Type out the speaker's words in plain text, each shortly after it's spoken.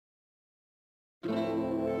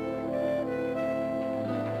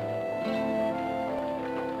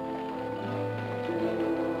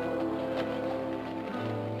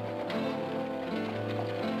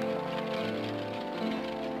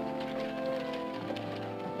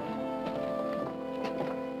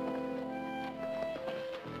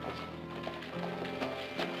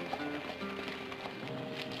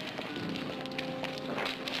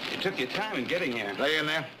took your time in getting here. They in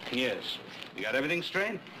there? Yes. You got everything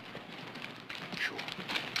straight? Sure.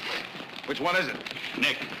 Which one is it?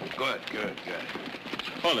 Nick. Good.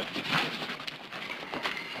 Hold it.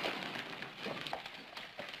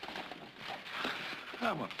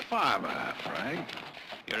 I'm a farmer, Frank.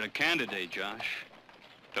 You're a candidate, Josh.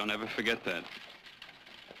 Don't ever forget that.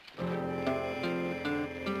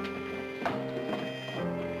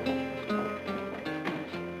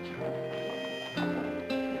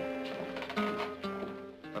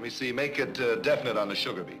 Let me see, make it definite on the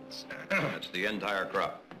sugar beets. That's the entire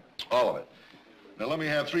crop. All of it. Now let me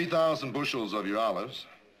have 3,000 bushels of your olives.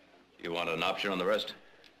 You want an option on the rest?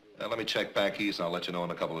 Now let me check back east and I'll let you know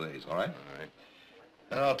in a couple of days, all right? All right.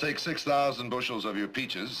 And I'll take 6,000 bushels of your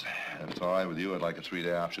peaches. And if it's all right with you, I'd like a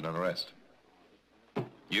 3-day option on the rest.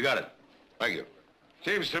 You got it. Thank you.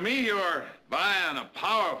 Seems to me you're buying a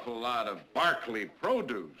powerful lot of Barkley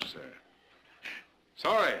produce, sir.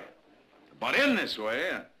 Sorry, but in this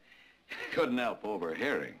way, I couldn't help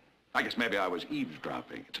overhearing. I guess maybe I was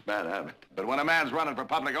eavesdropping. It's a bad habit. But when a man's running for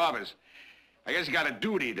public office, I guess you got a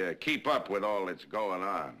duty to keep up with all that's going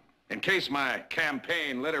on. In case my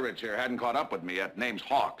campaign literature hadn't caught up with me yet, name's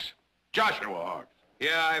Hawks. Joshua Hawks.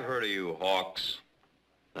 Yeah, I've heard of you, Hawks.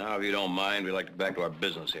 Now, if you don't mind, we'd like to get back to our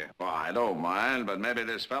business here. Well, I don't mind, but maybe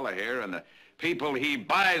this fella here and the people he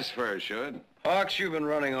buys for should. Hawks, you've been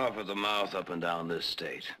running off at the mouth up and down this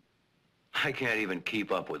state. I can't even keep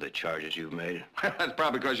up with the charges you've made. That's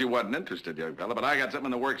probably because you wasn't interested, young fella, but I got something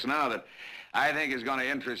in the works now that I think is going to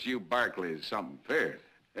interest you Barkleys something fierce.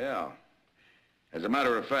 Yeah. As a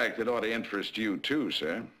matter of fact, it ought to interest you too,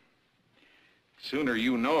 sir. Sooner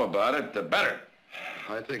you know about it, the better.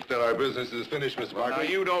 I think that our business is finished, Mr. Well, Barkley.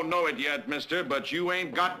 now, you don't know it yet, mister, but you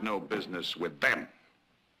ain't got no business with them.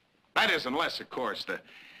 That is unless, of course, the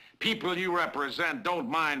people you represent don't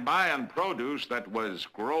mind buying produce that was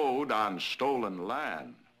growed on stolen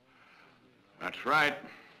land. That's right.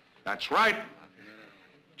 That's right.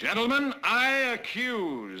 Gentlemen, I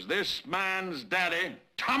accuse this man's daddy,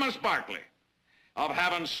 Thomas Barkley, of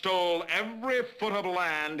having stole every foot of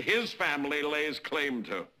land his family lays claim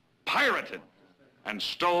to, pirated, and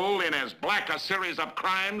stole in as black a series of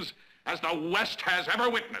crimes as the West has ever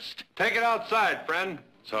witnessed. Take it outside, friend.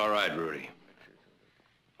 It's all right, Rudy.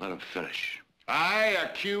 Let him finish. I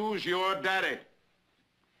accuse your daddy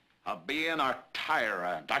of being a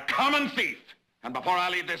tyrant, a common thief. And before I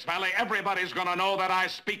leave this valley, everybody's gonna know that I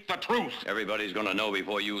speak the truth. Everybody's gonna know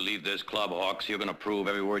before you leave this club, Hawks. You're gonna prove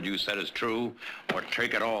every word you said is true, or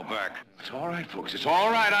take it all back. It's all right, folks. It's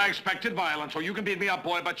all right. I expected violence, so you can beat me up,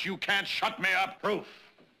 boy, but you can't shut me up. Proof.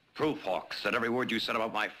 Proof, Hawks, that every word you said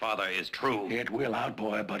about my father is true. It will out,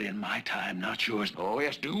 boy, but in my time, not yours. Oh,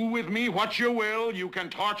 yes, do with me what you will. You can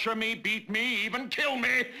torture me, beat me, even kill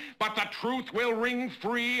me, but the truth will ring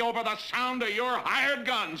free over the sound of your hired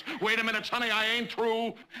guns. Wait a minute, sonny, I ain't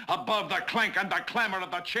through. Above the clank and the clamor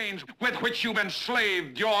of the chains with which you've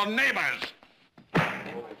enslaved your neighbors.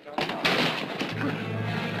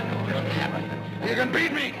 You can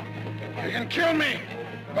beat me, you can kill me,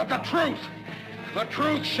 but the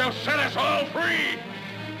truth shall set us all free.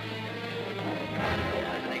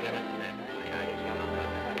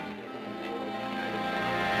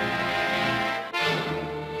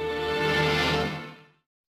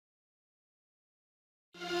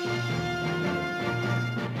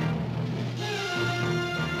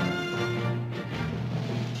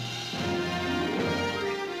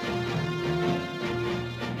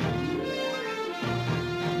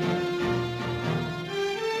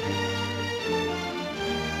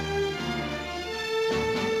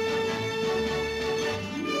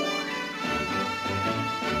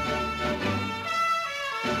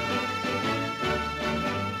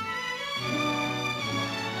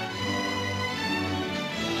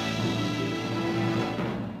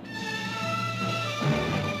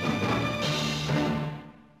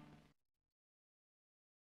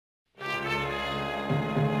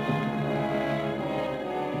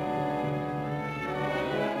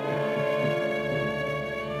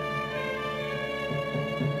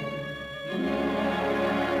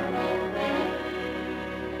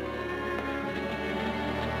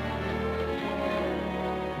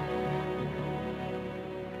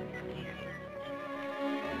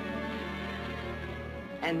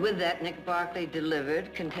 And with that, Nick Barkley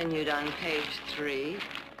delivered, continued on page 3.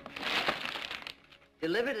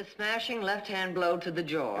 Delivered a smashing left-hand blow to the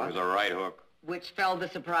jaw. It was a right hook. Which felled the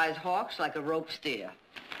surprised Hawks like a rope steer.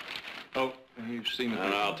 Oh, you've seen it.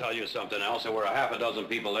 And I'll tell you something else. There were a half a dozen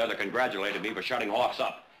people there that congratulated me for shutting Hawks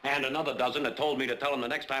up. And another dozen that told me to tell them the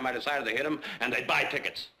next time I decided to hit him, and they'd buy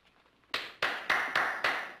tickets.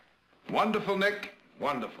 Wonderful, Nick.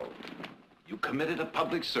 Wonderful. You committed a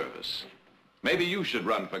public service. Maybe you should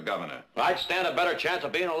run for governor. I'd stand a better chance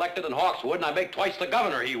of being elected than Hawks would, and I'd make twice the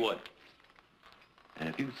governor he would. And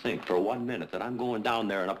if you think for 1 minute that I'm going down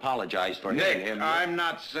there and apologize for hitting him... I'm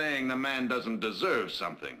not saying the man doesn't deserve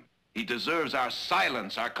something. He deserves our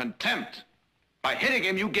silence, our contempt. By hitting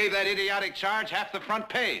him, you gave that idiotic charge half the front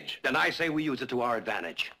page. Then I say we use it to our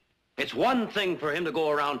advantage. It's one thing for him to go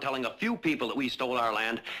around telling a few people that we stole our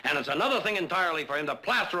land, and it's another thing entirely for him to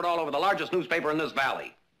plaster it all over the largest newspaper in this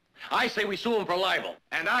valley. I say we sue him for libel.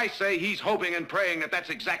 And I say he's hoping and praying that that's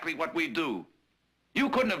exactly what we do. You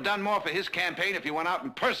couldn't have done more for his campaign if you went out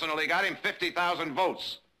and personally got him 50,000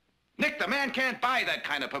 votes. Nick, the man can't buy that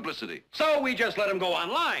kind of publicity. So we just let him go on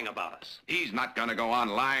lying about us. He's not gonna go on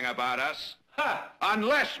lying about us.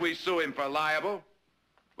 Unless we sue him for libel.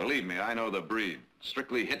 Believe me, I know the breed.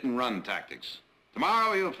 Strictly hit-and-run tactics.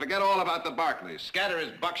 Tomorrow he'll forget all about the Barkleys, scatter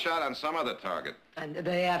his buckshot on some other target. And the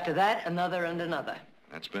day after that, another and another.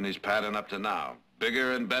 That's been his pattern up to now.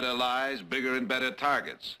 Bigger and better lies, bigger and better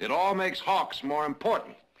targets. It all makes Hawks more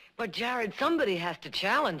important. But, Jared, somebody has to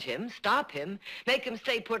challenge him, stop him, make him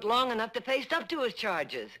stay put long enough to face up to his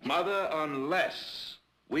charges. Mother, unless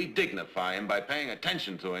we dignify him by paying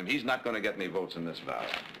attention to him, he's not going to get any votes in this valley.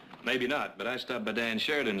 Maybe not, but I stopped by Dan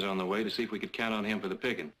Sheridan's on the way to see if we could count on him for the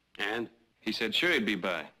picking. And? He said sure he'd be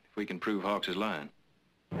by, if we can prove Hawks is lying.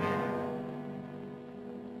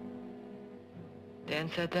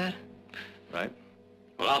 Dan said that? Right?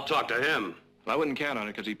 Well, I'll talk to him. Well, I wouldn't count on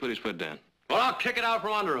it because he put his foot down. Well, I'll kick it out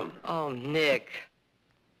from under him. Oh, Nick.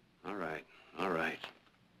 All right, all right.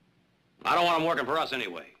 I don't want him working for us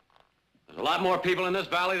anyway. There's a lot more people in this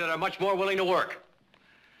valley that are much more willing to work.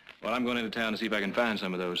 Well, I'm going into town to see if I can find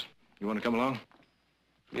some of those. You want to come along?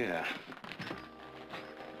 Yeah.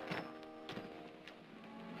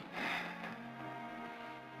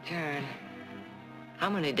 Jared,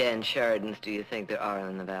 how many Dan Sheridans do you think there are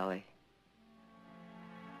in the valley?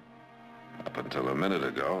 Up until a minute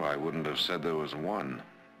ago, I wouldn't have said there was one.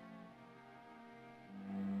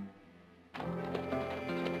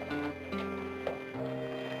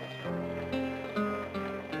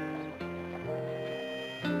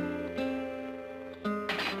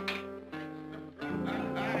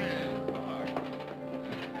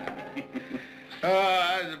 Oh,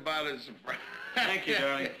 I was about as surprised. Thank you,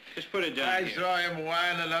 darling. Just put it down I here. saw him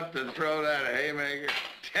winding up to throw that haymaker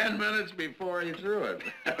 10 minutes before he threw it.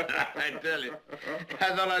 I tell you,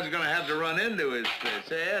 I thought I was going to have to run into his fist.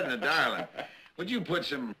 Hey, Edna, darling, would you put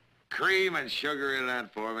some cream and sugar in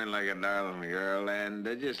that for me like a darling girl, and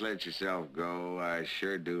just let yourself go. I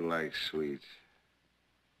sure do like sweets.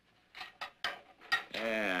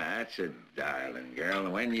 Yeah, that's a darling girl.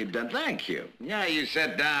 And when you're done, thank you. Yeah, you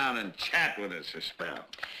sit down and chat with us a spell.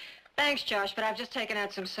 Thanks, Josh, but I've just taken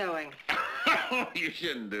out some sewing. You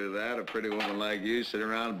shouldn't do that. A pretty woman like you sit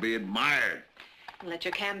around and be admired. Let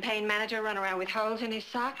your campaign manager run around with holes in his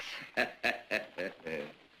socks?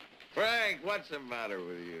 Frank, what's the matter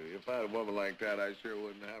with you? If I had a woman like that, I sure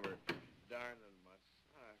wouldn't have her darning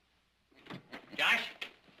much. Josh?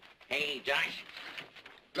 Hey, Josh.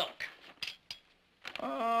 Look,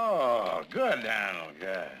 Oh, good, Donald,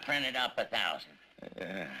 good. printed up 1,000.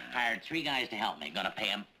 Yeah. Hired 3 guys to help me. Gonna pay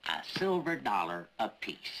them a silver dollar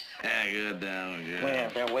apiece. Yeah, good, Donald, good. Well,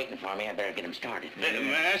 if they're waiting for me, I better get them started.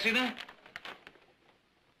 May I see that?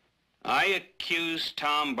 I accuse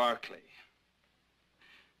Tom Barkley.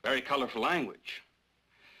 Very colorful language.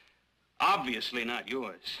 Obviously not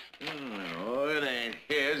yours. Oh, it ain't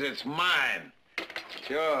his, it's mine.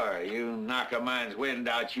 Sure, you knock a man's wind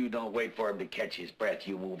out, you don't wait for him to catch his breath.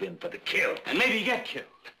 You move in for the kill. And maybe get killed.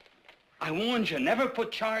 I warned you, never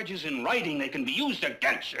put charges in writing. They can be used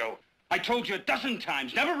against you. I told you a dozen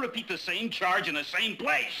times, never repeat the same charge in the same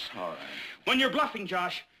place. All right. When you're bluffing,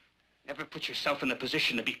 Josh, never put yourself in the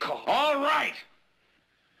position to be caught. All right.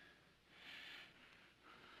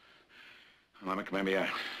 Well, maybe I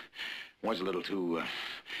was a little too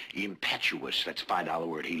impetuous. That's a $5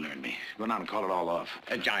 word he learned me. Go down and call it all off.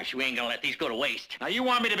 Josh, we ain't gonna let these go to waste. Now, you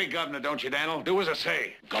want me to be governor, don't you, Daniel? Do as I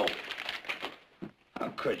say. Go. How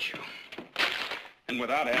could you? And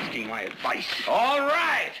without asking my advice. All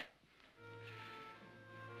right.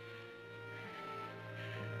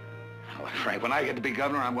 All right, when I get to be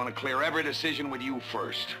governor, I'm going to clear every decision with you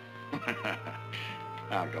first.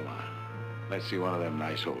 Now, come on. Let's see one of them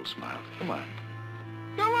nice old smiles. Come on.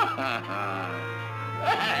 Come on.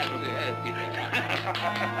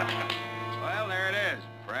 Well, there it is,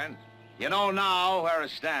 friends. You know now where I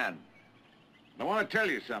stand. I want to tell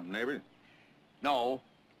you something, neighbor. No,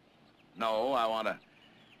 I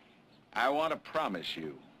want to promise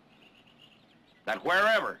you that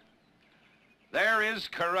wherever there is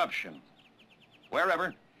corruption.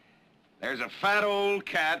 Wherever there's a fat old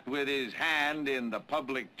cat with his hand in the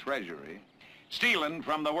public treasury, stealing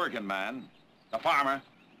from the working man, the farmer,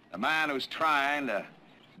 the man who's trying to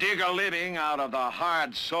dig a living out of the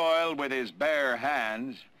hard soil with his bare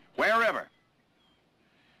hands, wherever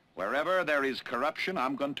there is corruption,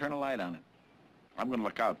 I'm going to turn a light on it. I'm going to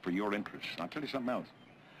look out for your interests. I'll tell you something else.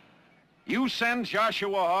 You send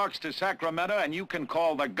Joshua Hawks to Sacramento, and you can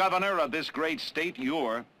call the governor of this great state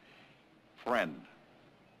your friend.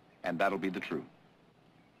 And that'll be the truth.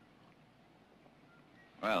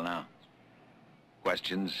 Well, now,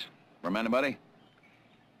 questions from anybody?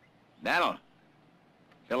 Daniel,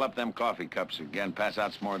 fill up them coffee cups again. Pass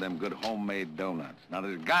out some more of them good homemade donuts. Now,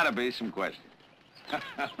 there's got to be some questions.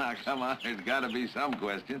 Now, come on, there's got to be some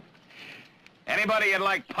questions. Anybody you'd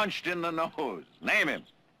like punched in the nose? Name him.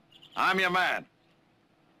 I'm your man.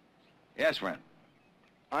 Yes, friend.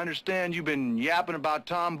 I understand you've been yapping about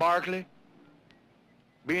Tom Barkley,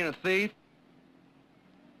 being a thief,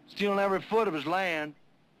 stealing every foot of his land.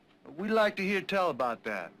 We'd like to hear tell about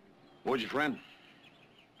that. Would you, friend?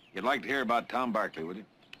 You'd like to hear about Tom Barkley, would you?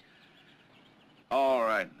 All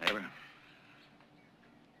right, neighbor.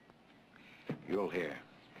 You'll hear.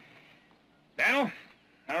 Daniel,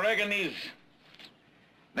 I reckon these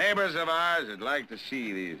neighbors of ours would like to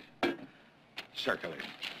see these circulars.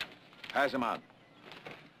 Pass them out.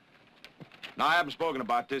 Now, I haven't spoken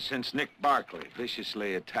about this since Nick Barkley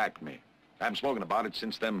viciously attacked me. I haven't spoken about it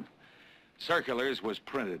since them circulars was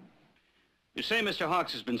printed. You say Mr.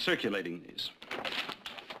 Hawks has been circulating these.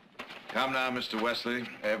 Come now, Mr. Wesley.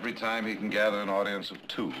 Every time he can gather an audience of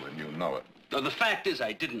 2, and you know it. No, the fact is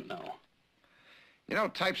I didn't know. You know,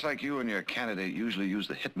 types like you and your candidate usually use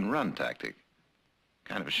the hit-and-run tactic.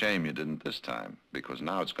 Kind of a shame you didn't this time, because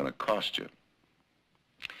now it's going to cost you.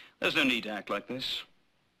 There's no need to act like this.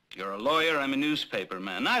 You're a lawyer, I'm a newspaper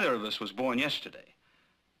man. Neither of us was born yesterday.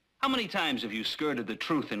 How many times have you skirted the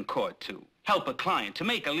truth in court to help a client, to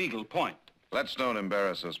make a legal point? Let's don't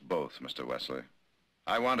embarrass us both, Mr. Wesley.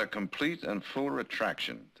 I want a complete and full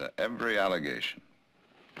retraction to every allegation.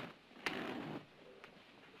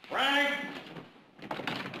 Frank!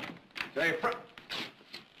 Say, Frank.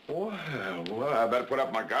 Well, I better put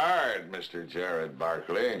up my guard, Mr. Jared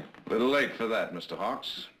Barkley. A little late for that, Mr.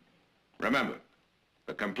 Hawks. Remember,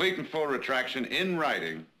 a complete and full retraction in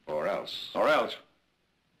writing, or else. Or else?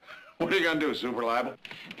 What are you gonna do, super libel?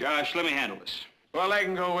 Josh, let me handle this. Well, they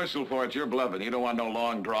can go whistle for it. You're bluffing. You don't want no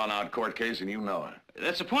long, drawn-out court case, and you know it.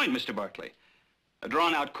 That's the point, Mr. Barkley. A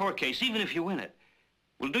drawn-out court case, even if you win it,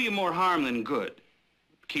 will do you more harm than good.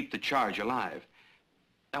 Keep the charge alive.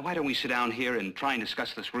 Now, why don't we sit down here and try and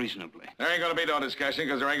discuss this reasonably? There ain't gonna be no discussion,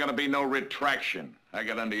 because there ain't gonna be no retraction. I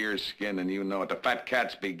got under your skin, and you know it. The fat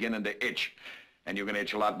cat's beginning to itch, and you're gonna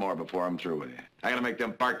itch a lot more before I'm through with you. I gotta make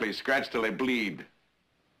them Barkleys scratch till they bleed.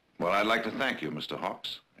 Well, I'd like to thank you, Mr.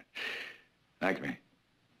 Hawks. Thank me.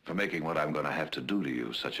 For making what I'm going to have to do to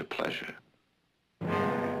you such a pleasure.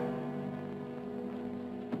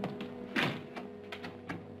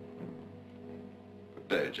 Good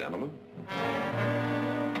day, gentlemen.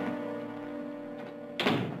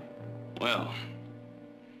 Well,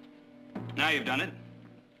 now you've done it.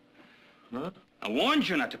 Huh? I warned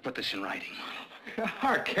you not to put this in writing.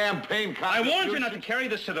 Our campaign I warned you not to carry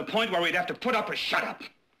this to the point where we'd have to put up or shut up.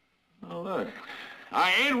 Oh, look.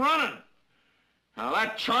 I ain't running. Now,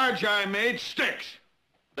 that charge I made sticks.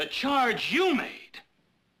 The charge you made.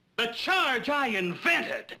 The charge I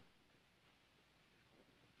invented.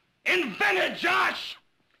 Invented, Josh!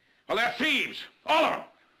 Well, they're thieves. All of them.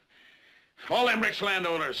 All them rich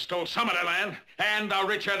landowners stole some of their land, and the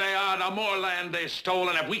richer they are, the more land they stole,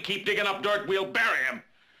 and if we keep digging up dirt, we'll bury them.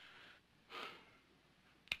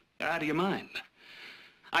 You're out of your mind.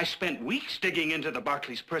 I spent weeks digging into the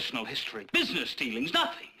Barkleys' personal history. Business dealings,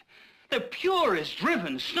 nothing. The purest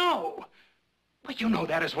driven snow. But you know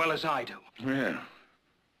that as well as I do. Yeah.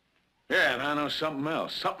 Yeah, and I know something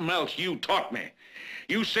else. Something else you taught me.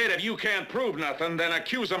 You said if you can't prove nothing, then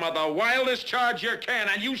accuse them of the wildest charge you can.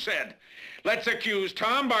 And you said, let's accuse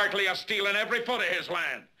Tom Barkley of stealing every foot of his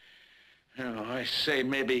land. You know, I say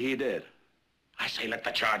maybe he did. I say let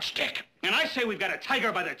the charge stick. And I say we've got a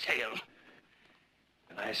tiger by the tail.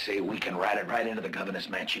 And I say we can ride it right into the governor's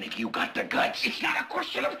mansion if you got the guts. It's not a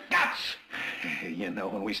question of guts. You know,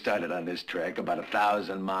 when we started on this trek, about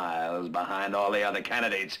 1,000 miles behind all the other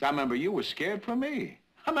candidates, I remember you were scared for me.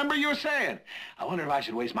 I remember you were saying, I wonder if I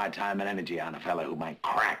should waste my time and energy on a fella who might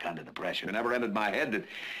crack under the pressure. It never entered my head that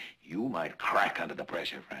you might crack under the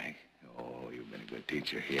pressure, Frank. Oh, you've been a good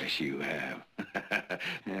teacher. Yes, you have.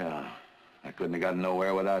 Yeah, I couldn't have gotten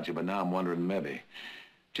nowhere without you, but now I'm wondering maybe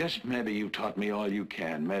Just maybe you taught me all you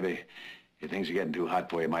can. Maybe if things are getting too hot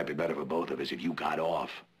for you, it might be better for both of us if you got off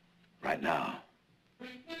right now.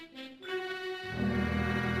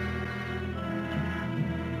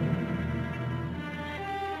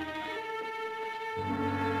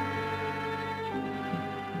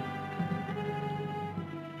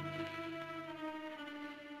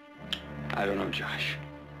 I don't know, Josh.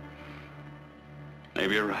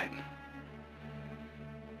 Maybe you're right.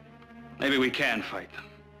 Maybe we can fight them.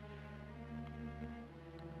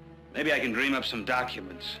 Maybe I can dream up some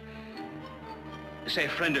documents. Say a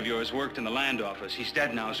friend of yours worked in the land office. He's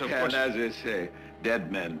dead now, so of course... And as they say, dead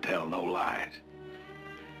men tell no lies.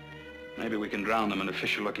 Maybe we can drown them in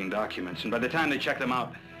official-looking documents, and by the time they check them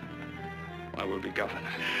out, well, we'll be governor.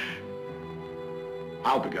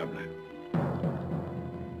 I'll be governor.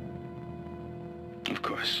 Of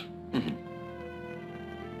course.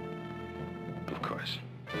 Of course.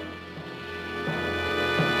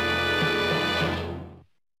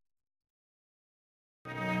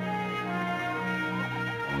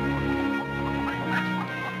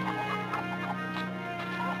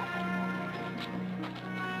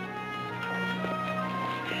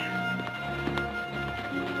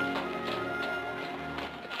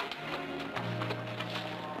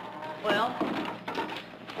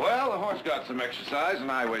 Well, the horse got some exercise,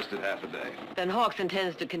 and I wasted half a day. Then Hawks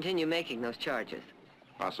intends to continue making those charges.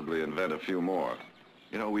 Possibly invent a few more.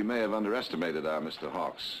 You know, we may have underestimated our Mr.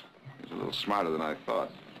 Hawks. He's a little smarter than I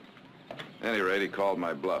thought. At any rate, he called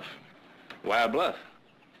my bluff. Why a bluff?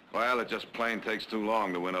 Well, it just plain takes too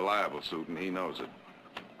long to win a libel suit, and he knows it.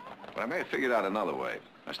 But I may have figured out another way.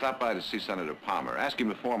 I stopped by to see Senator Palmer, ask him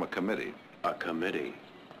to form a committee. A committee?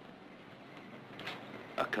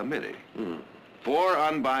 A committee? 4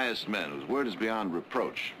 unbiased men whose word is beyond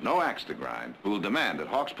reproach, no axe to grind, who will demand that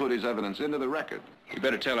Hawks put his evidence into the record. You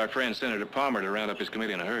better tell our friend Senator Palmer to round up his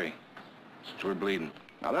committee in a hurry, since we're bleeding.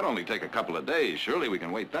 Now, that'll only take a couple of days. Surely we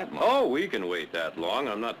can wait that long. Oh, we can wait that long.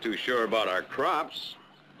 I'm not too sure about our crops.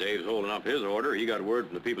 Dave's holding up his order. He got word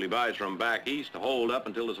from the people he buys from back east to hold up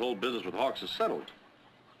until this whole business with Hawks is settled.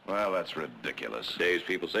 Well, that's ridiculous. Dave's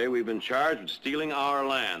people say we've been charged with stealing our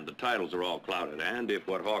land. The titles are all clouded, and if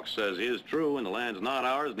what Hawks says is true and the land's not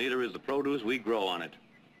ours, neither is the produce we grow on it.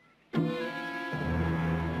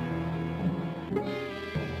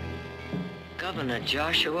 Governor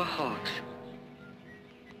Joshua Hawks.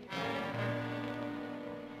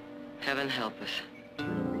 Heaven help us.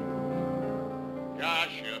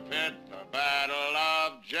 Joshua Pitt, the Battle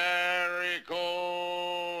of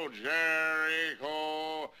Jericho,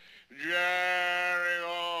 Jericho,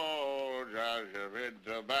 Jericho. Joshua Pitt,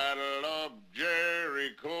 the Battle of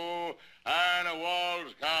Jericho, and the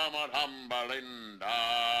walls come a-tumbling down.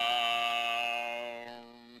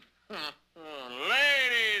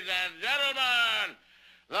 Ladies and gentlemen,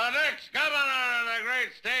 the next governor of the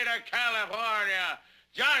great state of California,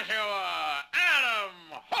 Joshua Adam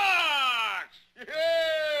Hawks!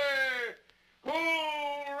 Yay!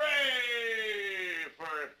 Hooray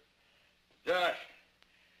for Joshua.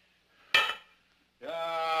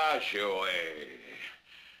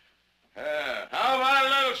 How about a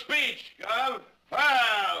little speech, Gov?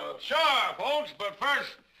 Well, sure, folks, but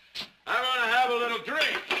first, I'm gonna have a little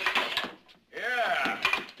drink. Yeah,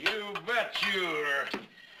 you bet you're...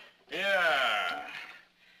 Yeah.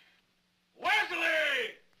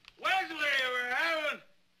 Wesley! Wesley, we're having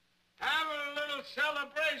a little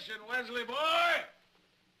celebration, Wesley boy.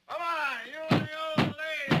 Come on, you and the old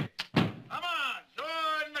lady. Come on,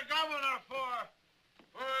 join the governor for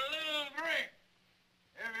a little drink.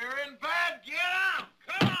 If you're in bed, get out.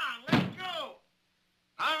 Come on, let's go.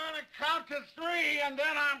 I'm gonna count to 3, and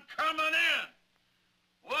then I'm coming in.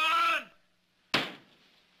 1,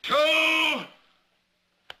 2.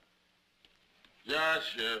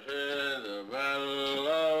 Joshua, the Battle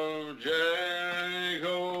of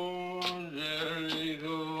Jericho,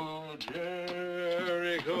 Jericho,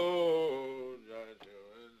 Jericho.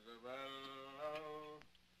 Joshua, the Battle of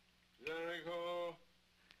Jericho.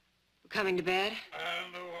 We're coming to bed?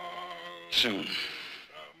 And the walls Soon. come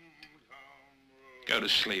Go to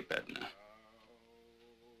sleep, Edna.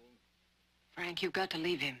 Frank, you've got to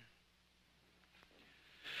leave him.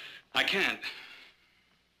 I can't.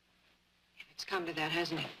 It's come to that,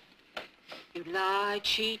 hasn't it? You lie,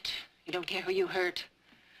 cheat, you don't care who you hurt.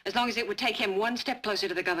 As long as it would take him one step closer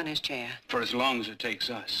to the governor's chair. For as long as it takes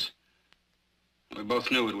us. We both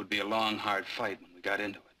knew it would be a long, hard fight when we got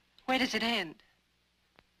into it. Where does it end?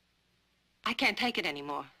 I can't take it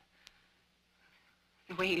anymore.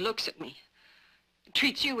 The way he looks at me.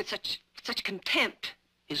 Treats you with such contempt.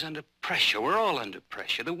 He's under pressure. We're all under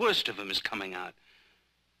pressure. The worst of him is coming out.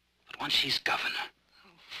 But once he's governor...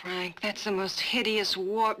 Oh, Frank, that's the most hideous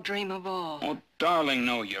warped dream of all. Oh, darling,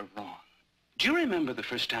 no, you're wrong. Do you remember the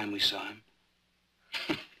first time we saw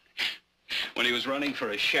him? When he was running for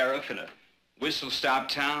a sheriff in a whistle-stop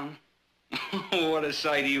town? What a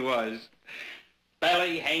sight he was.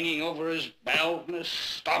 Belly hanging over his belt and a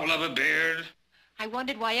stubble of a beard. I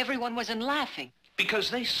wondered why everyone wasn't laughing. Because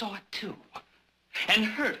they saw it too. And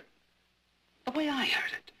heard it. The way I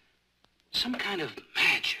heard it. Some kind of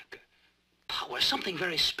magic, power, something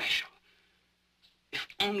very special. If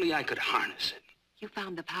only I could harness it. You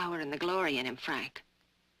found the power and the glory in him, Frank.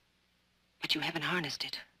 But you haven't harnessed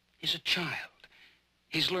it. He's a child.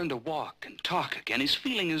 He's learned to walk and talk again. He's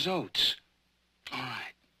feeling his oats. All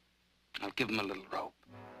right. I'll give him a little rope.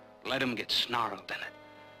 Let him get snarled in it.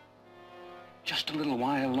 Just a little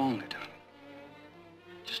while longer, darling.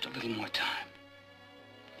 Just a little more time.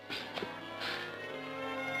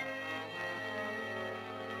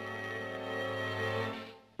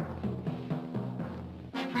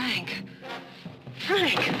 Frank.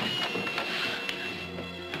 Frank!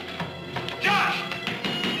 Josh!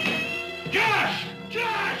 Josh!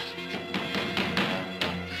 Josh!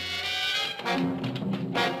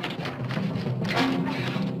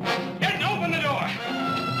 Get open the door!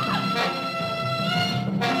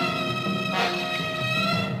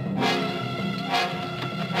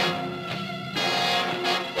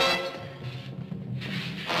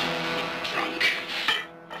 Drunk.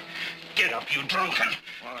 Get up, you drunken.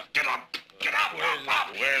 Get up. Get up.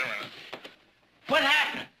 Wait a minute. What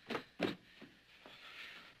happened?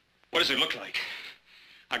 What does it look like?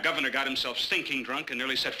 Our governor got himself stinking drunk and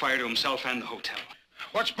nearly set fire to himself and the hotel.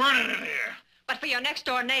 What's burning in here? But for your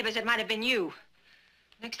next-door neighbors, it might have been you.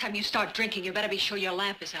 Next time you start drinking, you better be sure your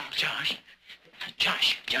lamp is out.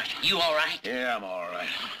 Josh, you all right? Yeah, I'm all right.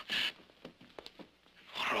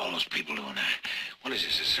 What are all those people doing there? What is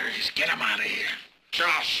this, a circus? Get them out of here.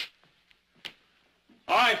 Josh!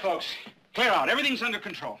 All right, folks. Clear out. Everything's under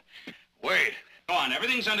control. Wait. Go on.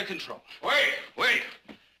 Everything's under control. Wait.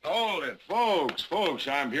 Hold it, folks,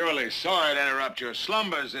 I'm purely sorry to interrupt your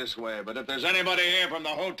slumbers this way, but if there's anybody here from the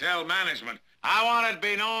hotel management, I want it to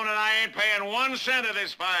be known that I ain't paying 1 cent of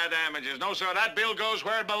this fire damages. No, sir, that bill goes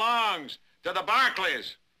where it belongs, to the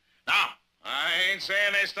Barkleys. Now, I ain't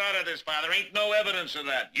saying they started this fire. There ain't no evidence of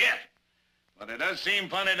that yet. But it does seem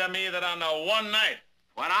funny to me that on the one night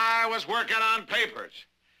when I was working on papers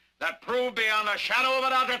that proved beyond a shadow of a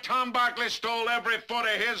doubt that Tom Barkley stole every foot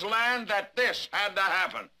of his land, that this had to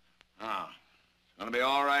happen. Ah, it's gonna be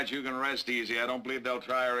all right. You can rest easy. I don't believe they'll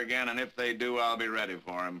try her again, and if they do, I'll be ready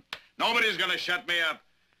for him. Nobody's gonna shut me up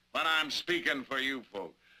when I'm speaking for you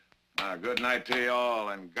folks. Good night to you all,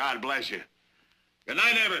 and God bless you. Good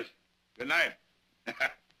night, neighbors. Good night.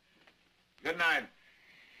 Good night.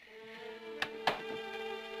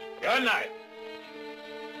 Good night.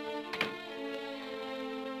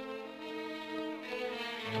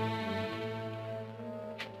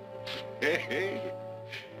 Hey,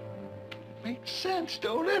 makes sense,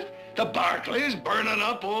 don't it? The Barkleys burning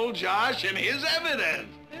up old Josh and his evidence.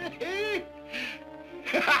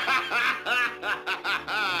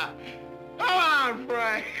 Come on,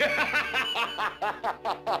 Frank.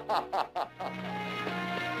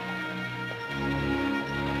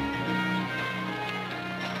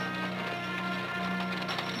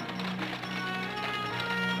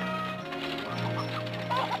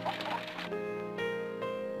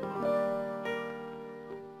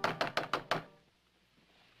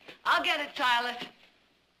 I'll get it, Silas.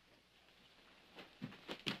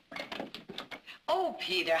 Oh,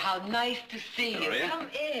 Peter, how nice to see you. Gloria? Come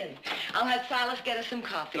in. I'll have Silas get us some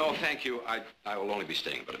coffee. No, thank you. I will only be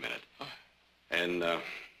staying but a minute. And,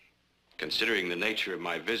 considering the nature of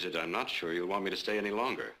my visit, I'm not sure you'll want me to stay any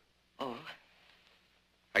longer. Oh?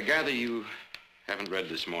 I gather you haven't read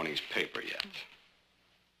this morning's paper yet.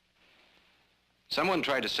 Someone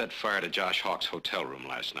tried to set fire to Josh Hawk's hotel room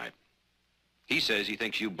last night. He says he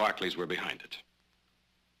thinks you Barkleys were behind it.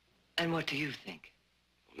 And what do you think?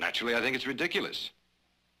 Naturally, I think it's ridiculous.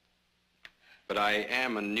 But I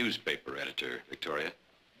am a newspaper editor, Victoria.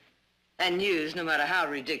 And news, no matter how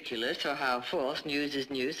ridiculous or how false, news is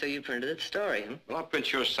news, so you printed the story, huh? Well, I'll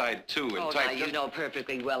print your side, too, and Oh, type now, you know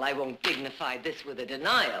perfectly well I won't dignify this with a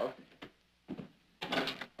denial.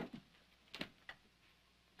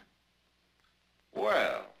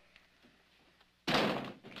 Well,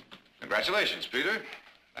 congratulations, Peter.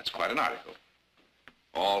 That's quite an article.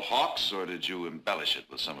 All Hawks, or did you embellish it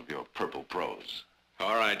with some of your purple prose?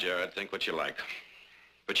 All right, Jared, think what you like.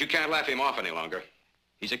 But you can't laugh him off any longer.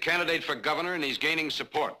 He's a candidate for governor, and he's gaining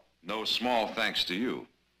support. No small thanks to you.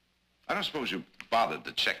 I don't suppose you bothered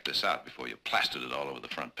to check this out before you plastered it all over the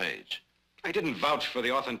front page. I didn't vouch for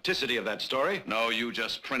the authenticity of that story. No, you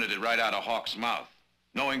just printed it right out of Hawk's mouth,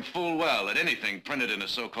 knowing full well that anything printed in a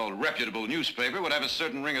so-called reputable newspaper would have a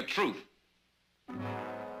certain ring of truth.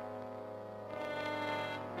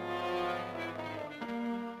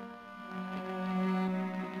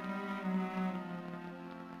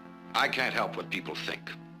 I can't help what people think.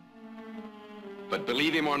 But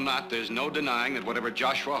believe him or not, there's no denying that whatever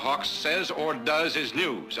Joshua Hawks says or does is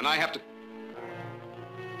news, and I have to...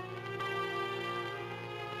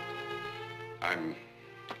 I'm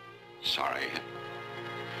sorry.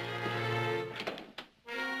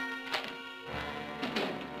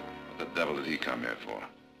 What the devil did he come here for?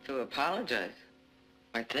 To apologize,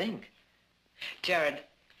 I think. Jared,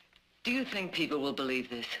 do you think people will believe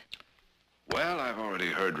this? Well, I've already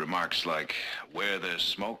heard remarks like, where there's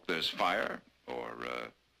smoke, there's fire, or,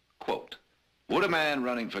 quote, would a man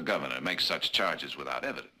running for governor make such charges without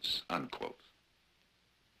evidence, unquote.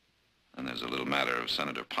 And there's a little matter of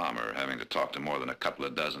Senator Palmer having to talk to more than a couple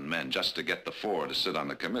of dozen men just to get the 4 to sit on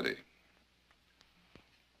the committee.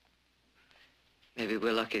 Maybe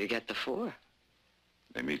we're lucky to get the 4.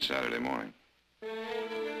 They meet Saturday morning.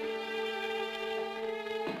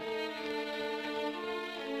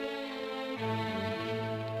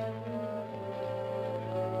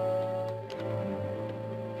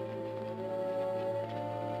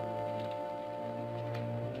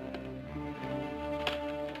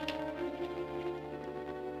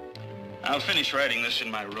 I'll finish writing this in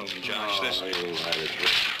my room, Josh. You'll write it.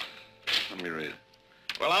 Let me read it.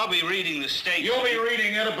 Well, I'll be reading the statement. You'll be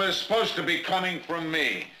reading it, but it's supposed to be coming from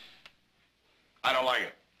me. I don't like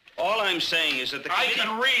it. All I'm saying is that the I committee...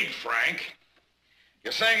 can read, Frank.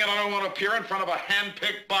 You're saying that I don't want to appear in front of a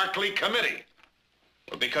hand-picked Barkley committee.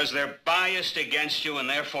 Well, because they're biased against you and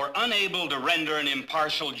therefore unable to render an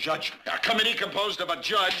impartial judgment. A committee composed of a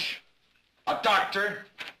judge, a doctor,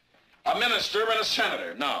 a minister, and a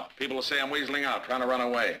senator. No, people will say I'm weaseling out, trying to run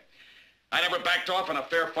away. I never backed off in a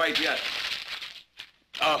fair fight yet.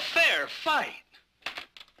 A fair fight?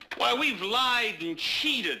 Why, we've lied and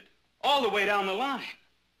cheated all the way down the line.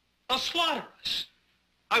 They'll slaughter us.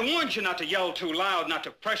 I warned you not to yell too loud, not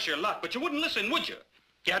to press your luck, but you wouldn't listen, would you?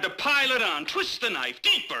 You had to pile it on, twist the knife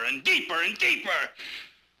deeper and deeper and deeper.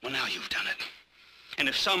 Well, now you've done it. And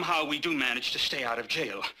if somehow we do manage to stay out of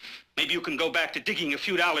jail, maybe you can go back to digging a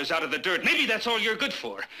few dollars out of the dirt. Maybe that's all you're good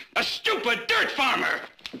for. A stupid dirt farmer!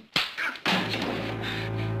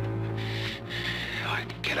 All right,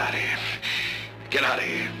 get out of here. Get out of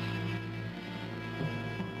here.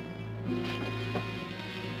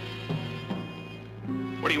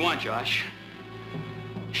 What do you want, Josh?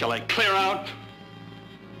 Shall I clear out?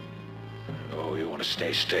 Oh, you want to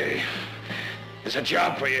stay, stay. There's a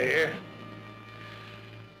job for you here.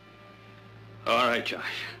 All right, Josh.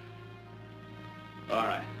 All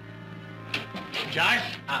right. Josh?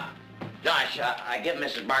 Josh, I give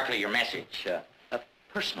Mrs. Barkley your message,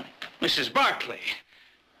 personally. Mrs. Barkley.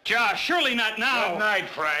 Josh, surely not now. Good night,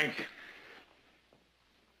 Frank.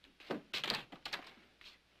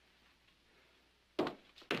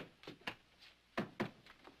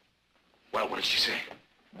 Well, what did she say?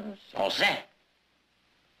 It's all set.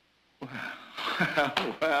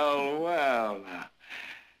 Well, now.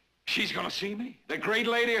 She's gonna see me, the great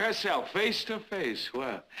lady herself, face to face.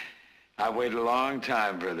 Well, I waited a long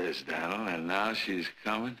time for this, Donald, and now she's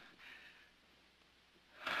coming.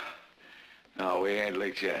 No, we ain't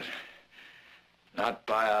licked yet. Not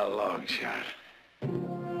by a long shot.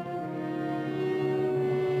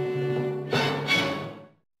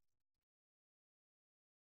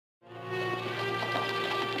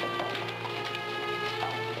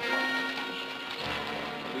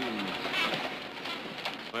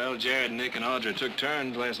 Well, Jared, Nick, and Audra took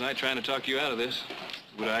turns last night trying to talk you out of this.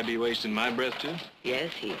 Would I be wasting my breath, too?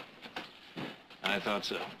 Yes, Heath. I thought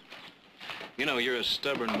so. You know, you're a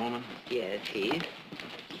stubborn woman. Yes, Heath.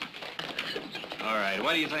 All right,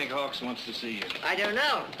 why do you think Hawks wants to see you? I don't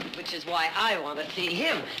know, which is why I want to see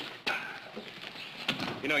him.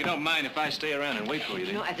 You know, you don't mind if I stay around and wait for you,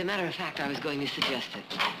 do you? No, as a matter of fact, I was going to suggest it.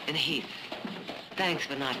 And Heath, thanks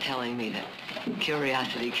for not telling me that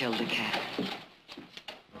curiosity killed the cat.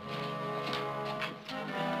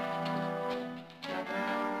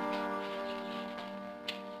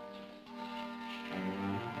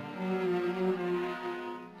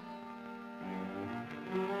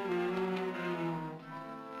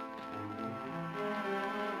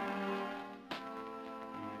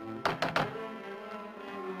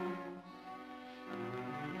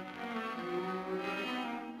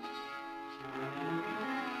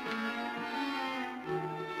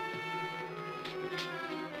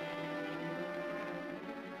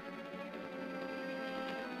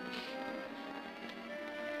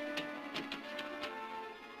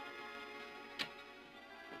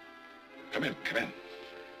 Come in, come in.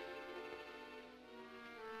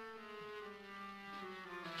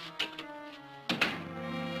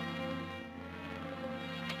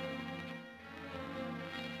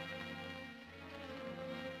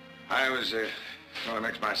 I was going to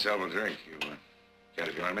mix myself a drink. You care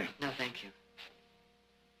to join me? No, thank you.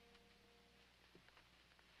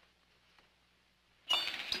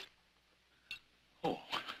 Oh,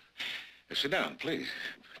 sit down, please.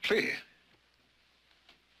 Please.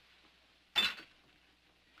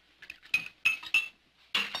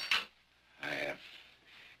 I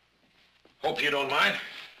hope you don't mind.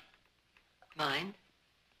 Mind?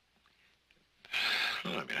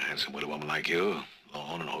 Well, I mean, a handsome widow woman like you,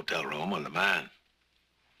 alone in a hotel room with a man.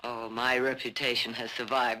 Oh, my reputation has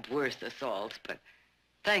survived worse assaults, but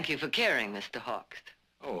thank you for caring, Mr. Hawks.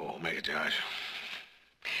 Oh, make it, Josh.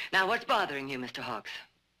 Now, what's bothering you, Mr. Hawks?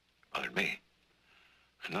 Bothered me?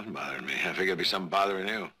 Nothing bothered me. I figured it'd be something bothering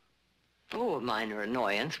you. Oh, a minor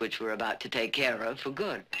annoyance, which we're about to take care of for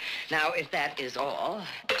good. Now, if that is all...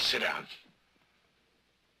 Sit down.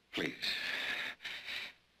 Please.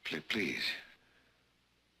 Please.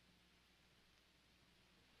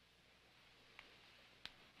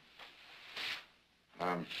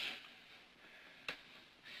 Well,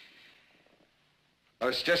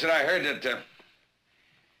 it's just that I heard that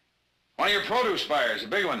one of your produce buyers, a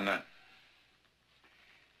big one,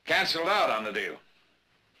 canceled out on the deal.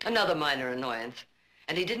 Another minor annoyance.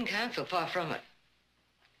 And he didn't cancel, far from it.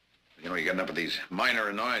 You know, you get enough of these minor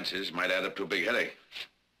annoyances, might add up to a big headache.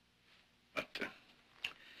 But there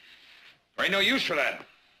ain't no use for that.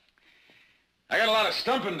 I got a lot of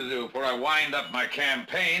stumping to do before I wind up my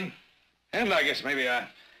campaign. And I guess maybe I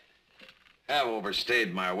have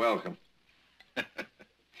overstayed my welcome.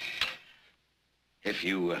 If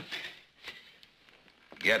you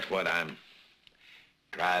get what I'm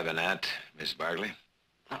driving at, Miss Barkley.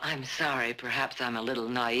 Well, I'm sorry. Perhaps I'm a little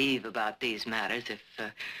naive about these matters. If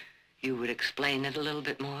you would explain it a little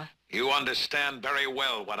bit more. You understand very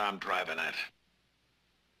well what I'm driving at.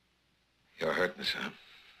 You're hurting, son.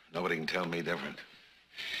 Nobody can tell me different.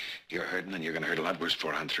 You're hurting, and you're going to hurt a lot worse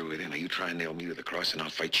before I'm through with you. Now, you try and nail me to the cross, and I'll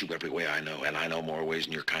fight you every way I know. And I know more ways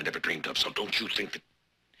than your kind ever dreamed of, so don't you think that...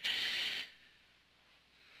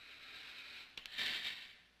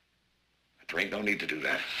 There ain't no need to do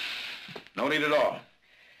that. No need at all.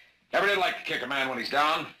 Never did like to kick a man when he's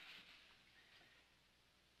down.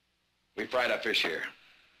 We fried our fish here.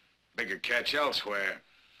 Bigger catch elsewhere.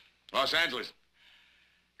 Los Angeles.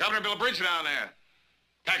 Governor built a bridge down there.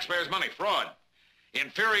 Taxpayers' money, fraud.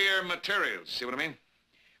 Inferior materials, see what I mean?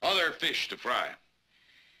 Other fish to fry.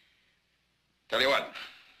 Tell you what.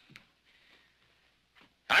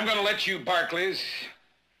 I'm gonna let you Barkleys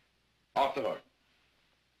off the hook.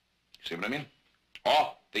 See what I mean?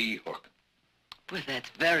 Off the hook. Well, that's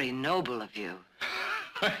very noble of you.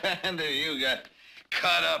 And you got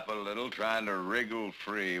cut up a little trying to wriggle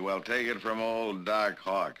free. Well, take it from old Doc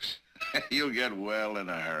Hawks. You'll get well in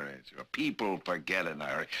a hurry. So people forget in a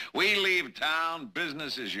hurry. We leave town,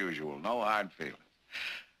 business as usual. No hard feelings.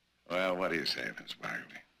 Well, what do you say, Miss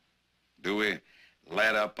Barkley? Do we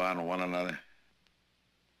let up on one another?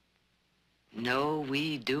 No,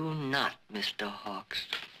 we do not, Mr. Hawks.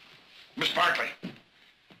 Miss Barkley.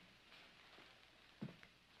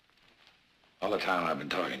 All the time I've been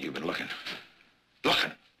talking, you've been looking.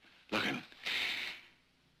 Looking.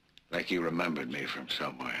 Like you remembered me from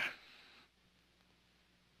somewhere.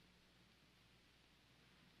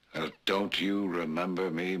 Well, don't you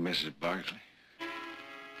remember me, Mrs. Barkley?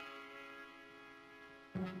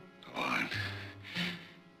 Go on.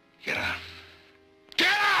 Get out.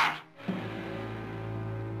 Get out!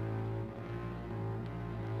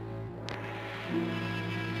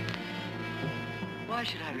 Why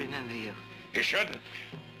should I remember you? You shouldn't.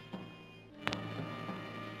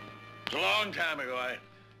 It was a long time ago.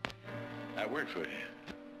 I worked for you.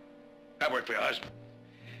 I worked for your husband.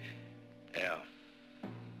 Yeah.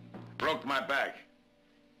 Broke my back.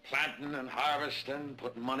 Planting and harvesting,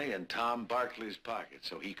 putting money in Tom Barkley's pocket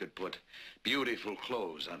so he could put beautiful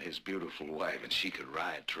clothes on his beautiful wife and she could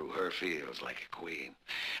ride through her fields like a queen.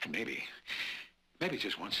 And maybe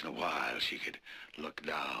just once in a while she could look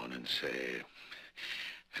down and say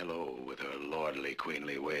hello with her lordly,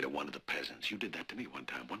 queenly way to one of the peasants. You did that to me one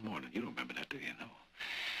time, one morning. You don't remember that, do you? No.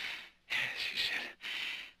 Yes, she said,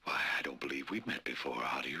 why, I don't believe we've met before.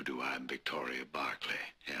 How do you do? I'm Victoria Barkley.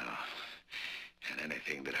 Yeah. And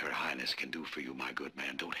anything that Her Highness can do for you, my good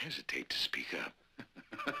man, don't hesitate to speak up.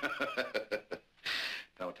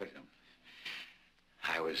 Now, I'll tell you something.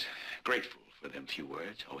 I was grateful for them few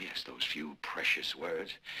words. Oh, yes, those few precious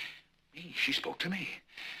words. Me, she spoke to me.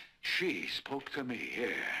 She spoke to me,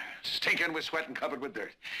 yeah. Stinking with sweat and covered with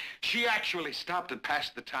dirt. She actually stopped and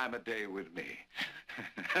passed the time of day with me.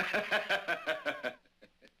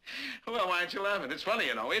 Well, why aren't you laughing? It's funny,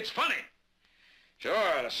 you know. It's funny. Sure,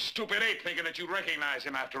 a stupid ape thinking that you'd recognize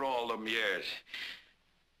him after all them years.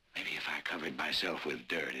 Maybe if I covered myself with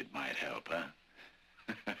dirt, it might help,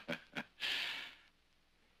 huh?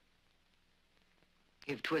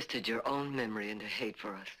 You've twisted your own memory into hate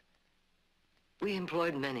for us. We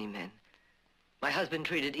employed many men. My husband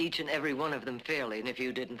treated each and every one of them fairly, and if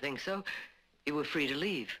you didn't think so, you were free to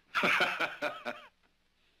leave.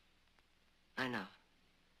 I know.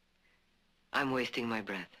 I'm wasting my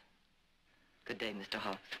breath. Good day, Mr.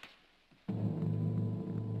 Hawks.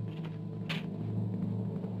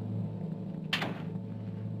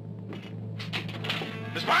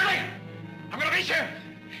 Miss Barkley! I'm gonna beat you!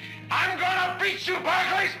 I'm gonna beat you,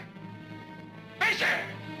 Barkleys! Beat you!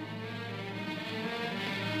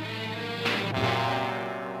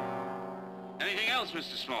 Anything else,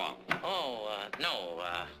 Mr. Small? Oh, no.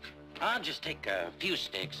 I'll just take a few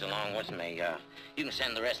sticks along with me. You can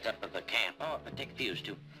send the rest up to the camp. Oh, I'll take a fuse,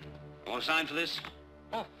 too. You want to sign for this?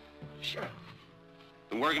 Oh, sure.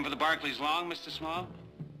 Been working for the Barkleys long, Mr. Small?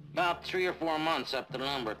 About 3 or 4 months up to the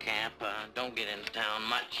lumber camp. Don't get into town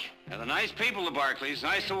much. They're the nice people, the Barkleys.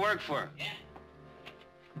 Nice to work for. Yeah.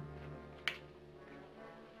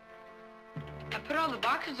 I put all the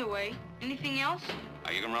boxes away. Anything else?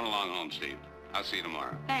 You can run along home, Steve. I'll see you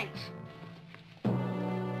tomorrow. Thanks.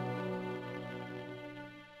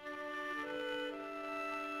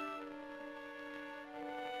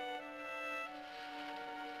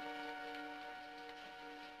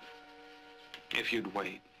 If you'd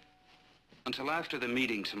wait until after the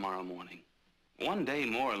meeting tomorrow morning. One day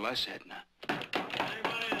more or less, Edna.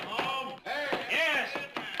 Anybody at home? Hey! Yes!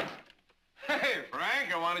 Hey,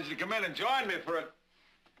 Frank, I wanted you to come in and join me for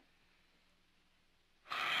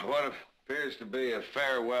what appears to be a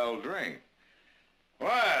farewell drink.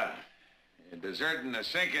 Well, you deserting a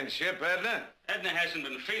sinking ship, Edna? Edna hasn't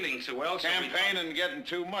been feeling so well, so Campaigning getting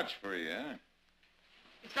too much for you, huh?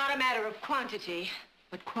 It's not a matter of quantity,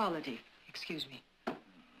 but quality. Excuse me.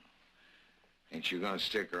 Ain't you gonna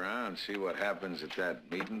stick around and see what happens at that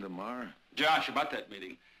meeting tomorrow? Josh, about that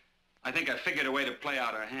meeting. I think I figured a way to play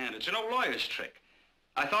out our hand. It's an old lawyer's trick.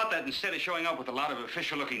 I thought that instead of showing up with a lot of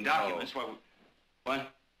official-looking documents, What?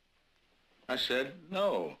 I said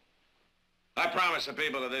no. I promised the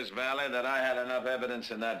people of this valley that I had enough evidence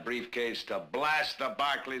in that briefcase to blast the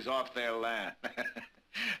Barkleys off their land.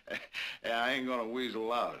 Yeah, I ain't gonna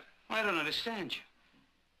weasel out. I don't understand you.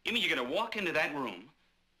 You mean you're gonna walk into that room,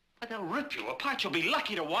 but they'll rip you apart. You'll be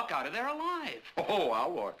lucky to walk out of there alive. Oh,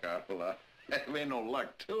 I'll walk out alive. There ain't no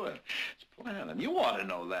luck to it. It's planning. You ought to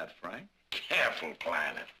know that, Frank. Careful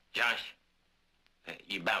planning. Josh,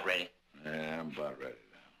 you about ready? Yeah, I'm about ready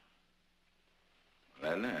now.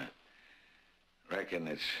 Well, now, reckon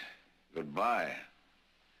it's goodbye.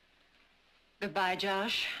 Goodbye,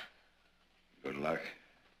 Josh. Good luck.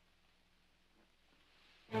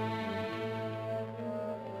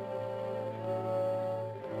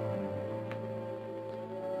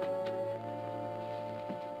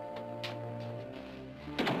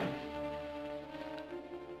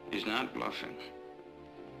 He's not bluffing.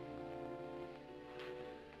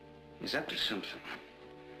 He's up to something.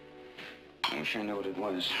 I wish I knew what it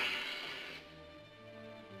was.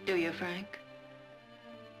 Do you, Frank?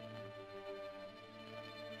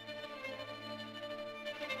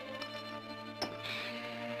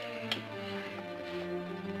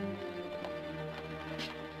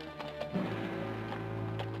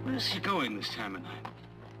 Where's he going this time of night?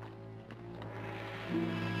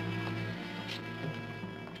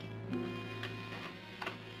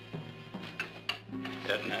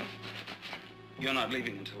 Edna, you're not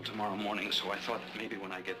leaving until tomorrow morning, so I thought that maybe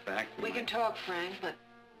when I get back... We can talk, Frank, but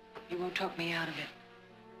you won't talk me out of it.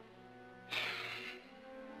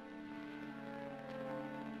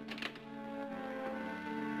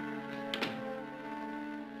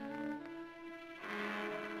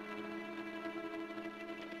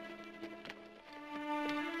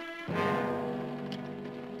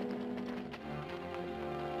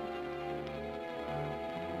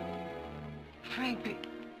 Frank, be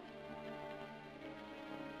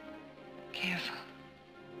careful.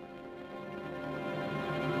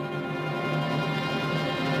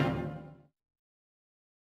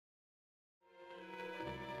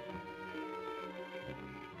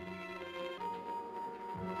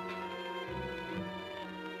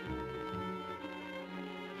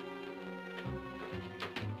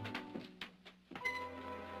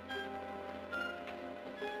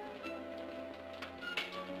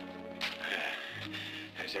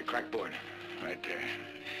 There's that crackboard. Right there.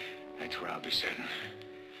 That's where I'll be sitting.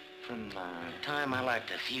 From the time I light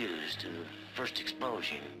the fuse to first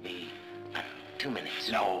explosion, be about 2 minutes.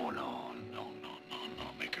 No.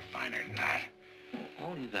 Make her finer than that.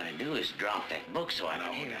 All you gotta do is drop that book so I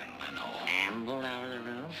can hear it. I know. Amble out of the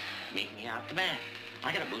room, meet me out the back.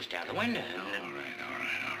 I gotta boost out the window. All right.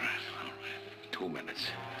 2 minutes.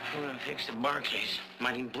 We're gonna fix the Barkleys.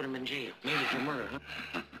 Might even put them in jail. Maybe for murder,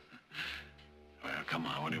 huh? Well, come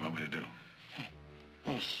on. What do you want me to do?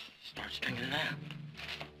 Start stringing it out.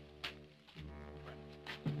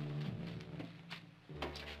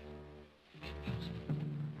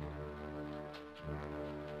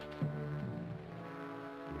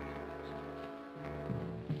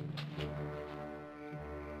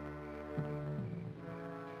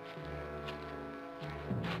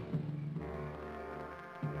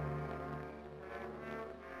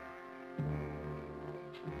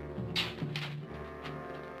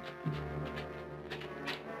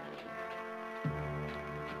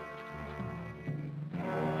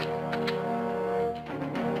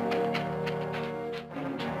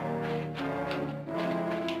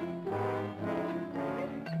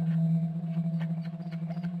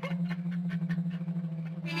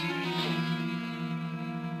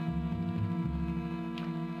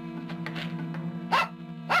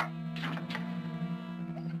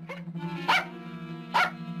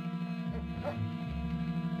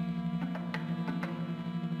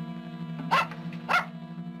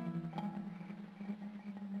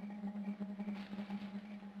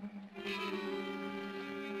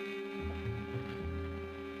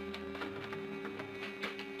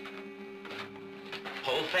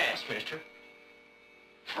 Hold fast, mister.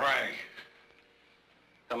 Frank,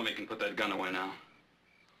 Tell him he can put that gun away now.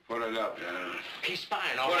 put it up, General. He's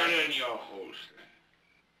spying, all Put right. it in your holster.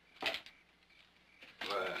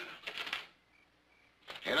 Well,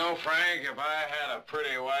 you know, Frank, if I had a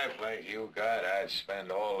pretty wife like you got, I'd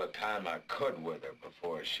spend all the time I could with her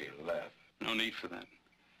before she left. No need for that.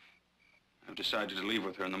 I've decided to leave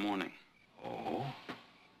with her in the morning. Oh?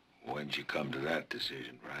 When'd you come to that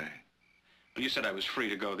decision, Frank? Well, you said I was free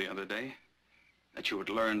to go the other day. That you had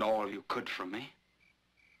learned all you could from me.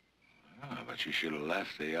 Oh, but you should have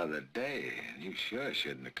left the other day. You sure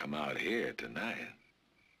shouldn't have come out here tonight.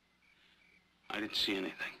 I didn't see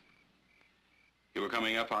anything. You were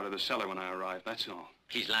coming up out of the cellar when I arrived, that's all.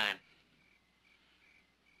 He's lying.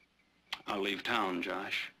 I'll leave town,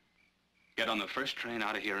 Josh. Get on the first train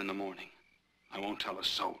out of here in the morning. I won't tell a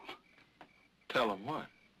soul. Tell him what?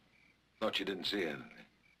 Thought you didn't see anything.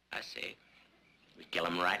 I say, we kill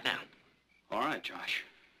him right now. All right, Josh.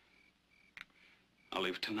 I'll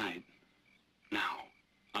leave tonight. Now.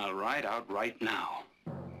 I'll ride out right now.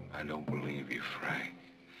 I don't believe you, Frank.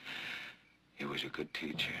 You was a good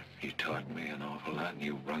teacher. You taught me an awful lot, and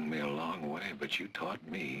you brung me a long way, but you taught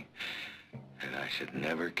me that I should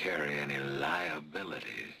never carry any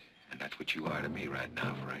liabilities. And that's what you are to me right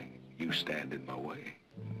now, Frank. You stand in my way.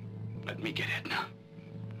 Let me get Edna.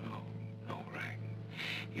 No, Frank.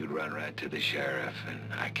 You'd run right to the sheriff, and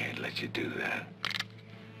I can't let you do that.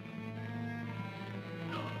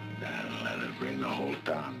 No, Dan, let it bring the whole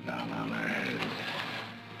town down on our heads.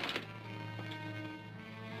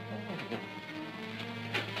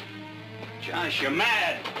 Josh, you're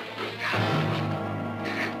mad.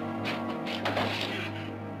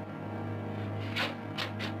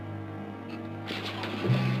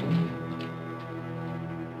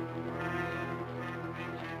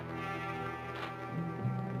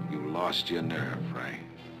 You lost your nerve, Frank.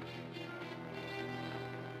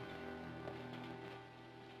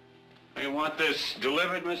 You want this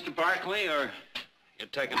delivered, Mr. Barkley, or you're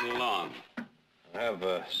taking it along? I'll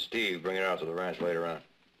have Steve bring it out to the ranch later on.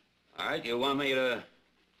 All right, you want me to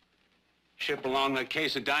ship along a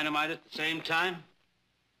case of dynamite at the same time?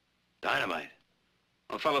 Dynamite?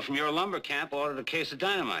 Well, a fellow from your lumber camp ordered a case of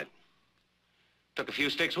dynamite. Took a few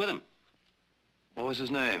sticks with him. What was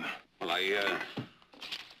his name? Well, I,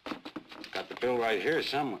 got the bill right here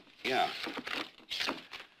somewhere. Yeah.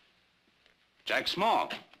 Jack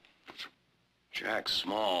Small. Jack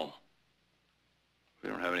Small. We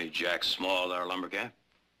don't have any Jack Small at our lumber camp.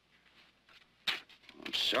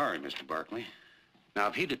 I'm sorry, Mr. Barkley. Now,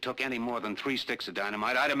 if he'd have took any more than 3 sticks of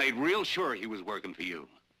dynamite, I'd have made real sure he was working for you.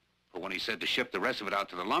 But when he said to ship the rest of it out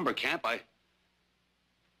to the lumber camp,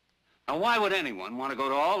 Now, why would anyone want to go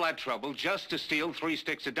to all that trouble just to steal 3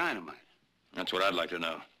 sticks of dynamite? That's what I'd like to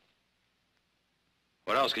know.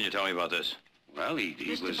 What else can you tell me about this? Well, he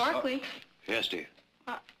Mr. was... Barkley, Yes, Steve.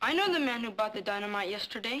 I know the man who bought the dynamite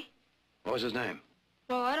yesterday. What was his name?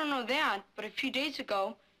 Well, I don't know that, but a few days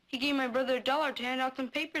ago, he gave my brother $1 to hand out some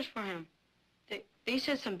papers for him. They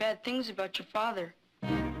said some bad things about your father.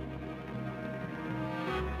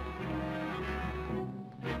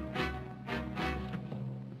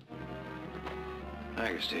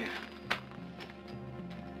 Thank you, Steve.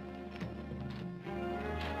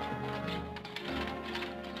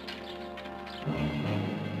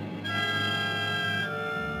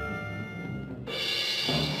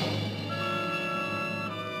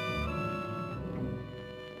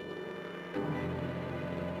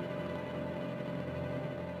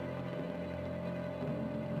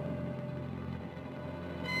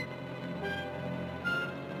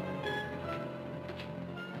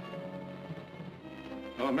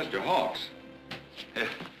 Oh, Mr. Hawks.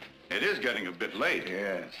 It is getting a bit late.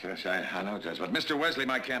 Yes, I know, Judge. But Mr. Wesley,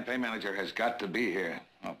 my campaign manager, has got to be here.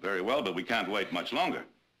 Oh, very well, but we can't wait much longer.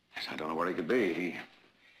 Yes, I don't know where he could be.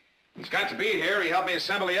 He's got to be here. He helped me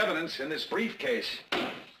assemble the evidence in this briefcase.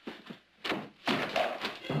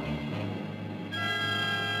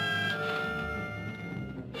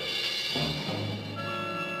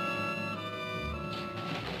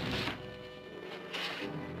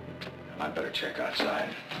 I better check outside.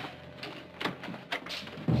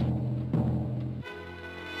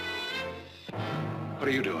 What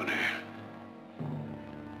are you doing here?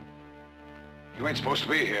 You ain't supposed to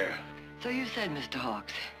be here. So you said, Mr.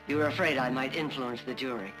 Hawks, you were afraid I might influence the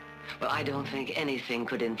jury. Well, I don't think anything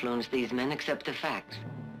could influence these men except the facts.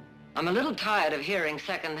 I'm a little tired of hearing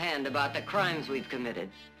secondhand about the crimes we've committed.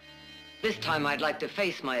 This time I'd like to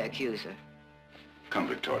face my accuser. Come,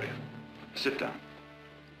 Victoria. Sit down.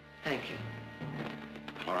 Thank you.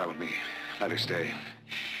 All right with me. Let her stay.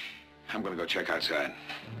 I'm gonna go check outside.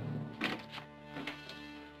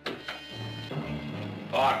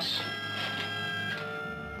 Hawks.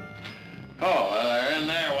 Oh, well, they're in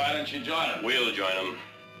there. Why don't you join them? We'll join them.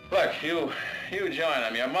 Look, you join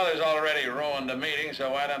them. Your mother's already ruined the meeting,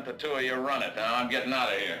 so why don't the two of you run it? Now, I'm getting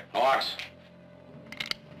out of here. Hawks.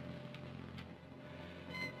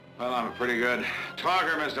 Well, I'm a pretty good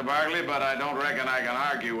talker, Mr. Barkley, but I don't reckon I can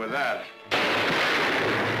argue with that.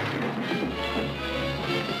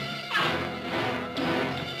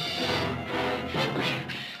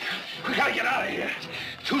 We gotta get out of here.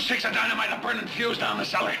 2 sticks of dynamite and a burning fuse down the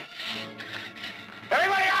cellar.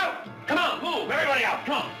 Everybody out! Come on, move! Everybody out,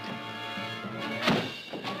 come on!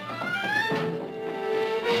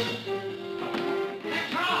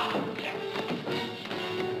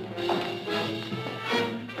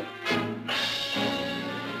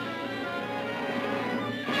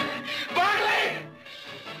 Barkley!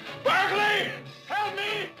 Barkley! Help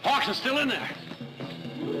me! Hawks is still in there.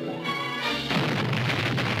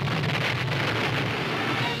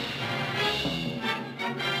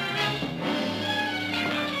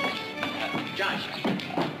 Josh!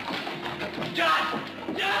 Josh!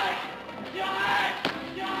 Josh! Josh!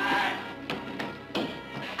 Josh!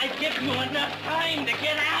 I give you enough time to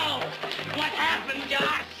get out. What happened,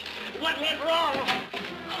 Josh? What went wrong?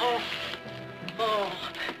 Oh.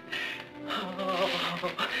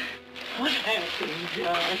 What happened,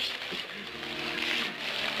 Josh?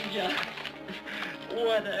 Josh,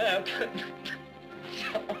 what happened?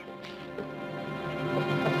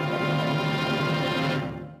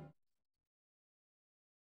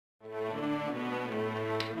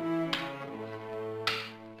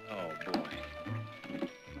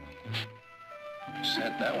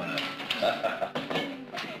 Set that one up.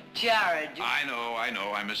 Jared. I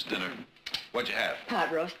know. I missed dinner. What'd you have?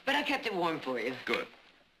 Pot roast, but I kept it warm for you. Good.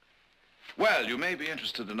 Well, you may be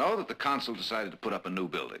interested to know that the consul decided to put up a new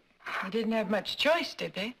building. They didn't have much choice,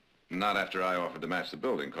 did they? Not after I offered to match the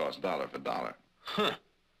building cost dollar for dollar. Huh.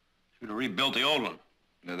 Should have rebuilt the old one.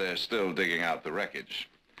 Now, they're still digging out the wreckage.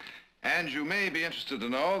 And you may be interested to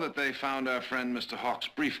know that they found our friend Mr. Hawks'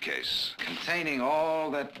 briefcase containing all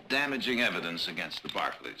that damaging evidence against the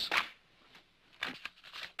Barkleys.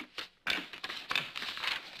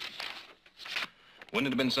 Wouldn't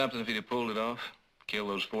it have been something if he'd have pulled it off? Killed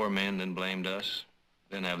those 4 men, then blamed us?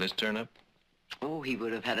 Then have this turn up? Oh, he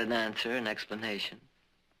would have had an answer, an explanation.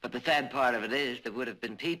 But the sad part of it is there would have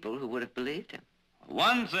been people who would have believed him.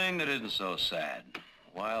 One thing that isn't so sad.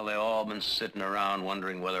 While they all been sitting around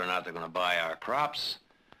wondering whether or not they're going to buy our crops,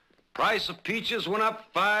 price of peaches went up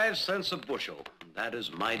 5 cents a bushel. That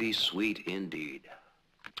is mighty sweet indeed.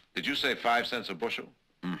 Did you say 5 cents a bushel?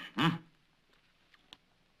 Mm-hmm.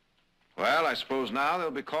 Well, I suppose now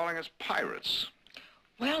they'll be calling us pirates.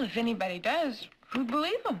 Well, if anybody does, who'd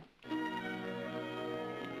believe them?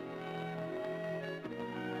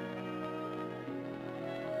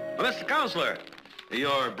 Well, Mr. Counselor,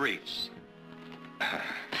 your briefs.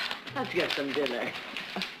 Let's get some dinner.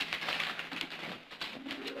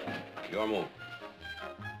 Your move.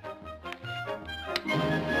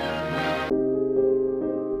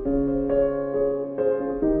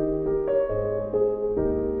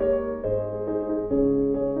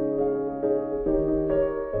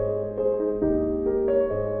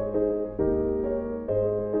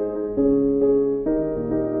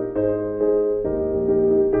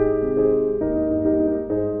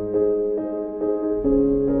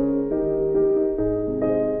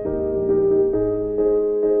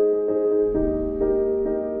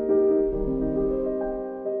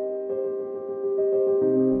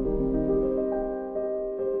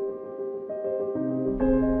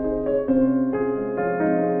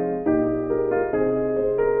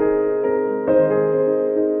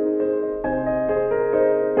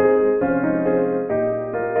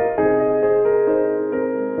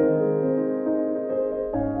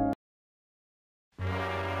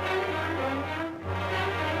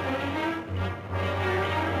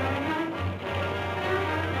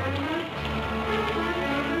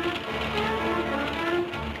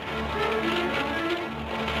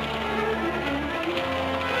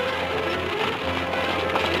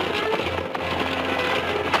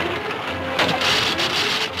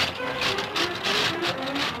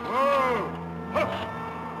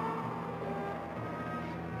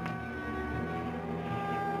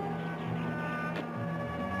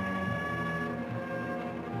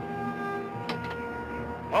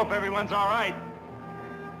 Hope everyone's all right.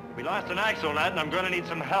 We lost an axle nut, and I'm going to need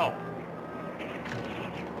some help.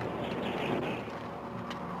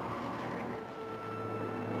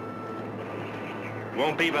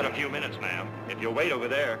 Won't be but a few minutes, ma'am, if you'll wait over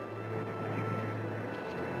there.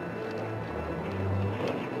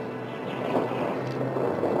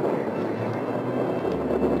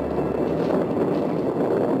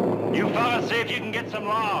 You fellas see if you can get some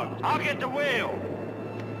logs. I'll get the wheel.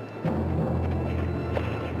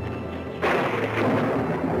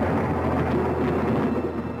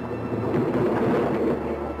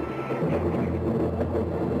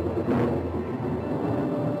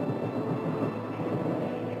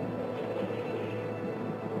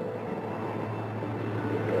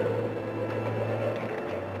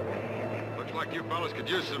 You fellas could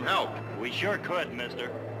use some help. We sure could, mister.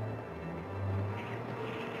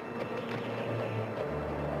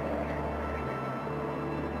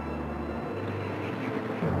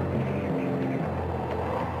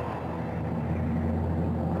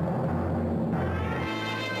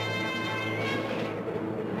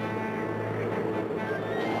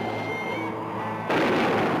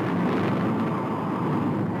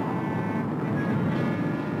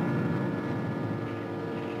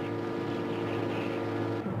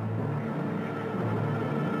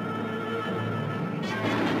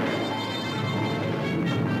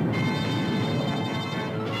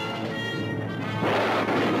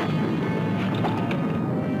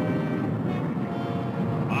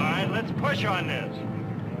 Push on this.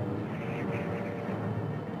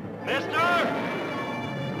 Mister!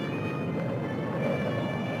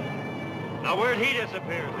 Now where'd he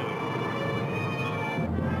disappear to?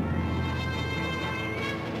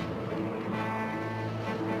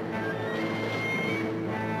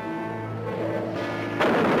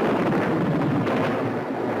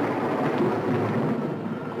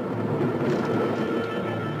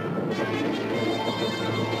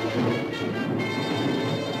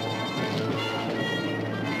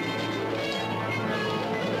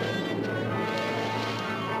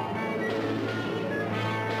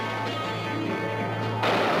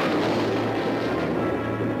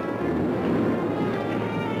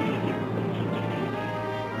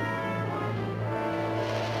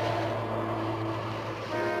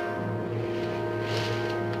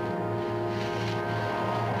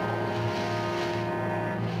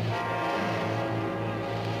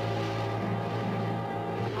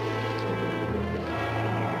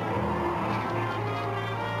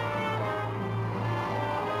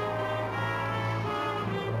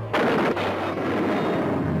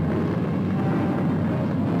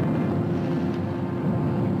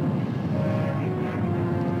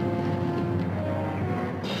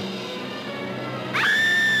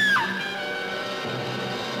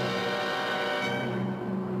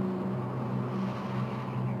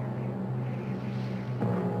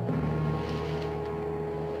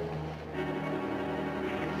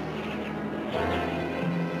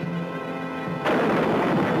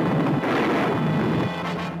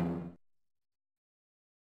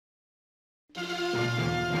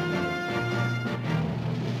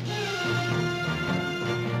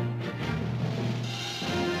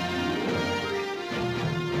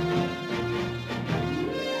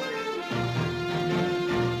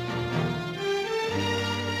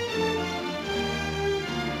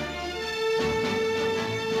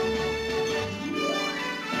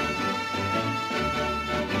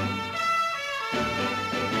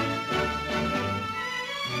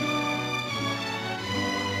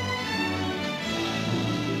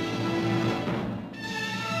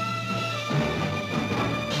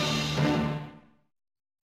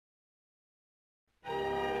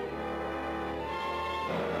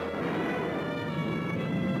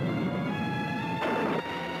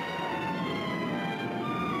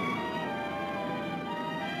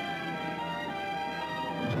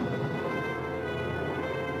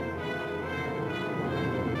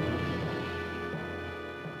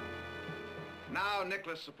 Now,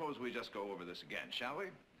 Nicholas, suppose we just go over this again, shall we?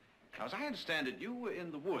 Now, as I understand it, you were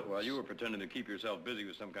in the woods. While you were pretending to keep yourself busy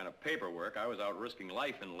with some kind of paperwork, I was out risking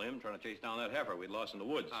life and limb trying to chase down that heifer we'd lost in the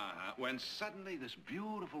woods. When suddenly this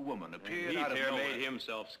beautiful woman appeared Heath out of here nowhere. made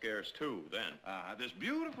himself scarce, too, then. This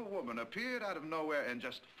beautiful woman appeared out of nowhere and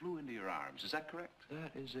just flew into your arms. Is that correct?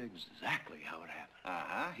 That is exactly how it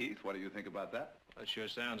happened. Heath, what do you think about that? That sure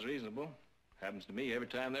sounds reasonable. Happens to me every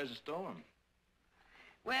time there's a storm.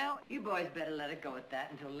 Well, you boys better let it go at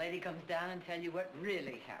that until Lady comes down and tell you what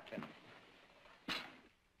really happened.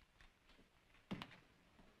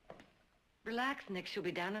 Relax, Nick. She'll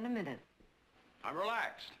be down in a minute. I'm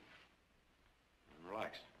relaxed. I'm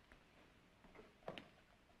relaxed.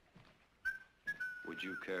 Would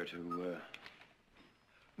you care to,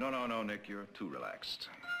 No, Nick. You're too relaxed.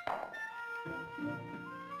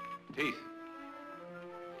 Heath.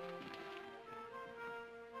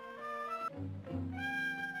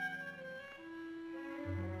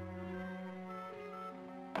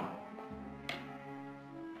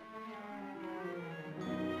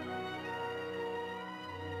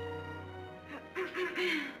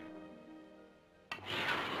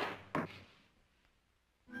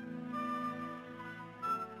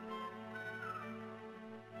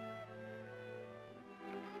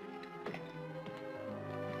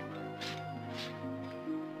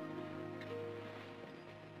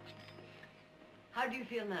 How do you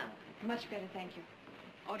feel now? Much better, thank you.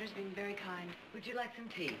 Audra's been very kind. Would you like some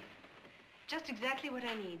tea? Just exactly what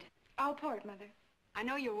I need. I'll pour it, Mother. I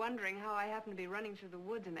know you're wondering how I happen to be running through the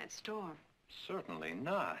woods in that storm. Certainly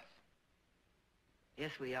not.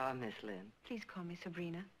 Yes, we are, Miss Lynn. Please call me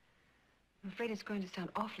Sabrina. I'm afraid it's going to sound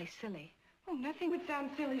awfully silly. Oh, nothing would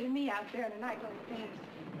sound silly to me out there on a night like this.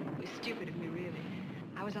 It was stupid of me, really.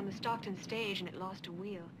 I was on the Stockton stage and it lost a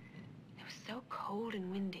wheel. It was so cold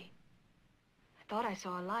and windy. I thought I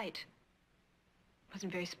saw a light. It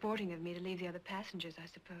wasn't very sporting of me to leave the other passengers, I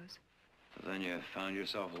suppose. So then you found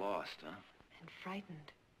yourself lost, huh? And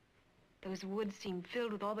frightened. Those woods seemed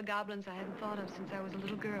filled with all the goblins I hadn't thought of since I was a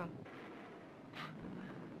little girl.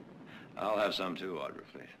 I'll have some too, Audra,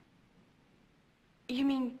 please. You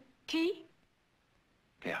mean tea?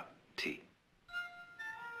 Yeah, tea.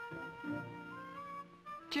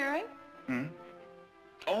 Jared?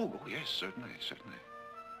 Oh, yes, certainly.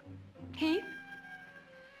 Heath?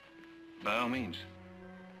 By all means.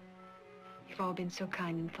 You've all been so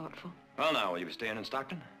kind and thoughtful. Well, now, will you be staying in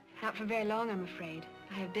Stockton? Not for very long, I'm afraid.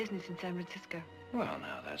 I have business in San Francisco. Well,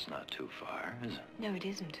 now, that's not too far, is it? No, it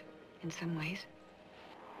isn't, in some ways.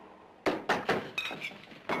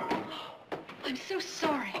 I'm so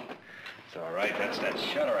sorry. It's all right. That's that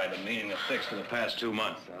shutter I've been meaning to fix for the past 2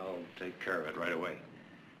 months. I'll take care of it right away.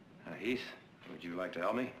 Heath, would you like to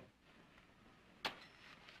help me?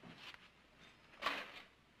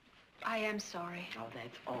 I am sorry. Oh,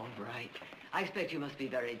 that's all right. I expect you must be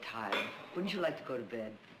very tired. Wouldn't you like to go to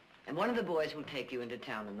bed? And one of the boys will take you into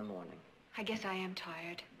town in the morning. I guess I am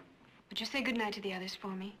tired. Would you say goodnight to the others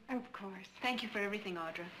for me? Of course. Thank you for everything,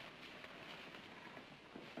 Audra.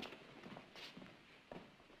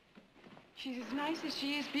 She's as nice as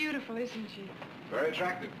she is beautiful, isn't she? Very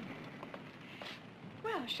attractive.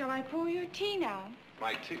 Well, shall I pour your tea now?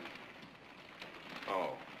 My tea?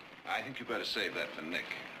 Oh, I think you better save that for Nick.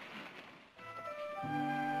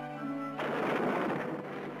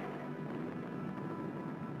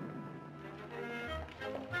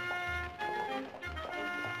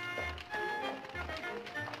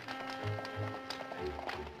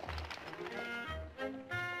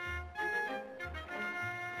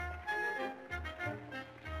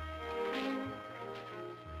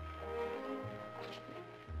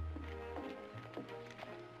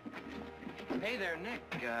 Hey there,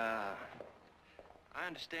 Nick. I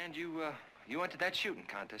understand you went to that shooting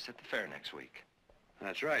contest at the fair next week.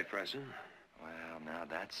 That's right, Preston. Well, now,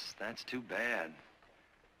 that's too bad.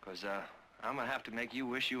 'Cause, I'm gonna have to make you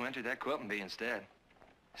wish you entered that quilting bee instead.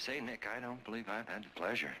 Say, Nick, I don't believe I've had the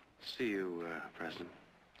pleasure. See you, Preston.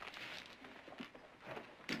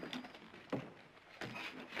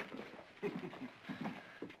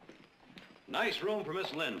 Nice room for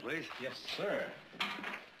Miss Lynn, please. Yes, sir.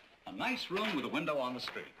 A nice room with a window on the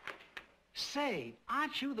street. Say,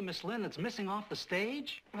 aren't you the Miss Lynn that's missing off the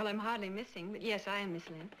stage? Well, I'm hardly missing, but yes, I am Miss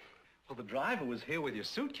Lynn. Well, the driver was here with your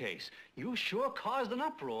suitcase. You sure caused an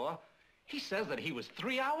uproar. He says that he was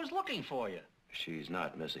 3 hours looking for you. She's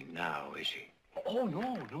not missing now, is she? Oh,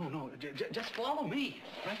 no, no, no. Just follow me.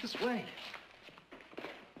 Right this way.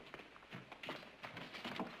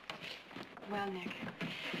 Well, Nick,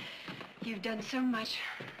 you've done so much.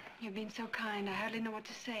 You've been so kind, I hardly know what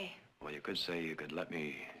to say. Well, you could say you could let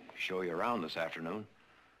me show you around this afternoon.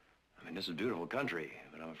 I mean, this is a beautiful country,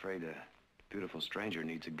 but I'm afraid a beautiful stranger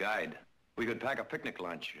needs a guide. We could pack a picnic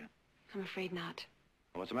lunch. I'm afraid not.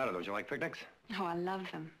 What's the matter? Don't you like picnics? Oh, I love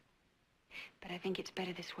them. But I think it's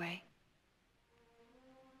better this way.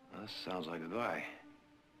 Well, this sounds like a guy.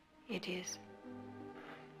 It is.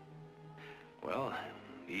 Well,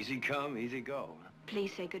 easy come, easy go.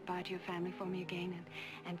 Please say goodbye to your family for me again,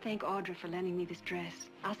 and thank Audra for lending me this dress.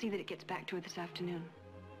 I'll see that it gets back to her this afternoon.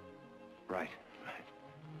 Right.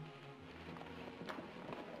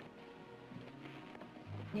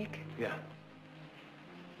 Nick? Yeah?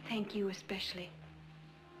 Thank you especially.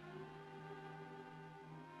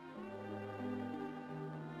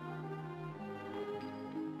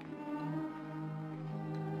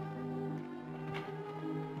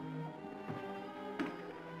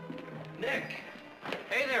 Nick!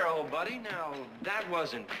 Hey there, old buddy. Now, that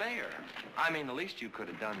wasn't fair. I mean, the least you could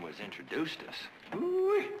have done was introduced us.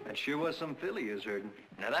 Ooh, that sure was some filly you was herding.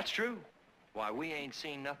 Now, that's true. Why, we ain't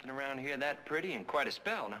seen nothing around here that pretty in quite a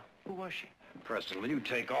spell. Now, who was she? Preston, will you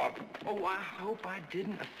take off? Oh, I hope I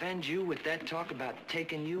didn't offend you with that talk about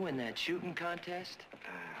taking you in that shooting contest.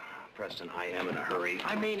 Preston, I am in a hurry.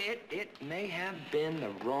 I mean, it may have been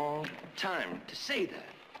the wrong time to say that.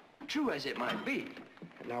 True as it might be.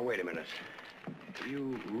 Now, wait a minute.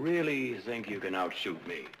 You really think you can outshoot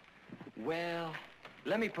me? Well,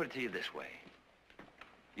 let me put it to you this way.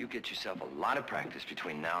 You get yourself a lot of practice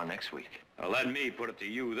between now and next week. Now, let me put it to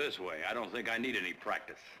you this way. I don't think I need any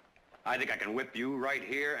practice. I think I can whip you right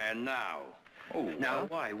here and now. Oh, now,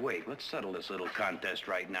 why wait? Let's settle this little contest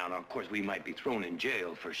right now. Now, of course, we might be thrown in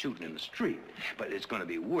jail for shooting in the street, but it's going to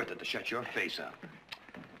be worth it to shut your face up.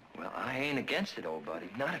 Well, I ain't against it, old buddy.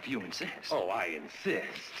 Not if you insist. Oh, I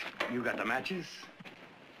insist. You got the matches?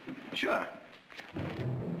 Sure.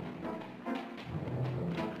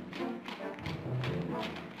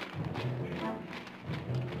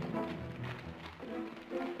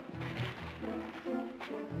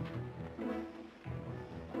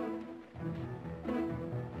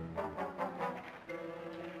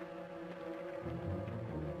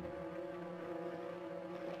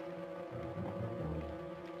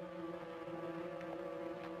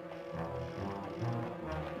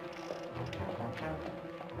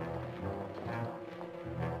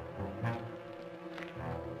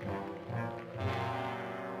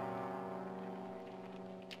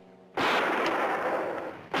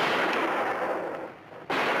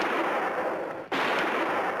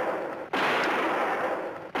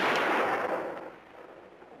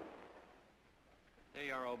 There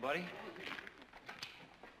you are, old buddy.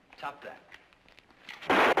 Top that.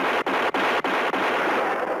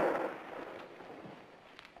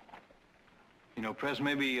 You know, Pres,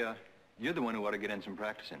 maybe you're the one who ought to get in some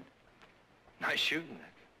practicing. Nice shooting,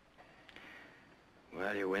 Nick.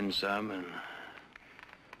 Well, you win some and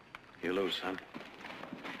you lose some.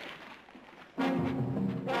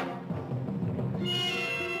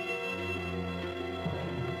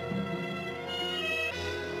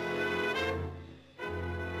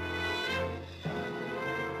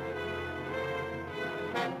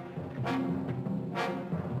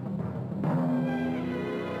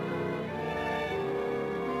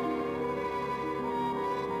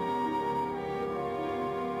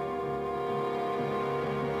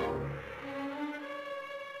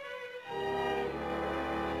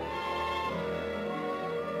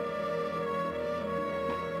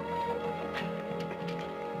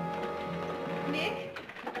 Nick?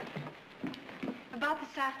 About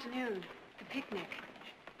this afternoon, the picnic.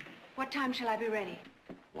 What time shall I be ready?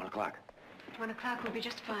 1 o'clock. 1 o'clock will be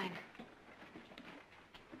just fine.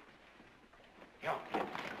 Yeah.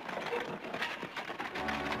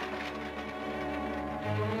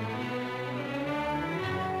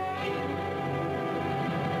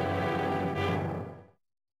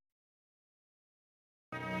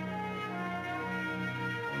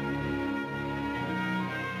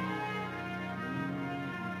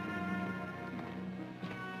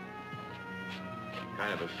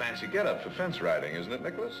 Kind of a fancy getup for fence riding, isn't it,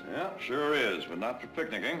 Nicholas? Yeah, sure is, but not for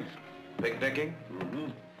picnicking. Picnicking? Mm-hmm.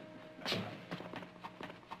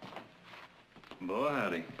 Boy,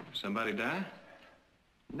 howdy. Somebody die?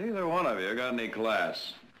 Neither one of you got any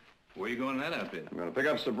class. Where you going in that outfit? I'm going to pick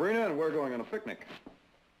up Sabrina, and we're going on a picnic.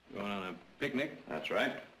 Going on a picnic? That's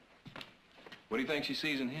right. What do you think she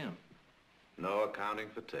sees in him? No accounting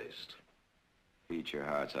for taste. Eat your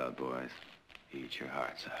hearts out, boys. Eat your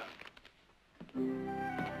hearts out.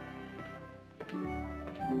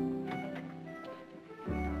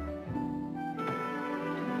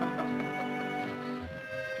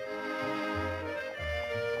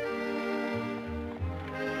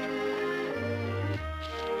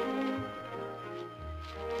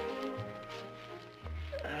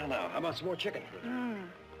 Now, how about some more chicken?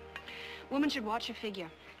 Woman should watch her figure.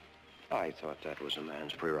 I thought that was a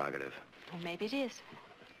man's prerogative. Well, maybe it is.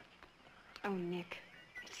 Oh, Nick,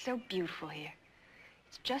 it's so beautiful here.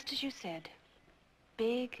 It's just as you said.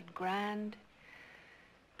 Big and grand.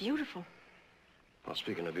 Beautiful. Well,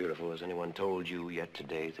 speaking of beautiful, has anyone told you yet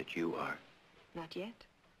today that you are? Not yet.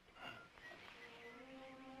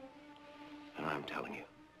 And I'm telling you.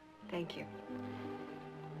 Thank you.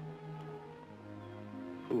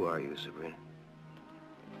 Who are you, Sabrina?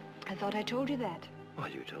 I thought I told you that. Well,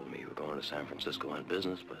 you told me you were going to San Francisco on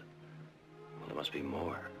business, but well, there must be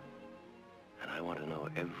more. And I want to know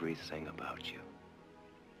everything about you.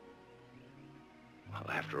 Well,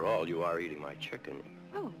 after all, you are eating my chicken.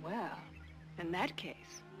 Oh, well, in that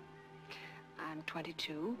case, I'm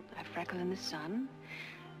 22, I freckle in the sun,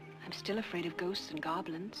 I'm still afraid of ghosts and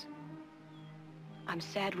goblins, I'm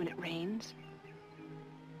sad when it rains,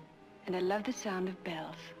 and I love the sound of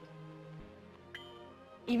bells.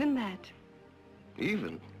 Even that.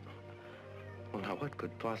 Even? Well, now, what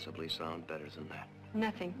could possibly sound better than that?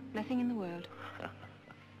 Nothing. Nothing in the world.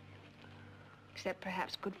 Except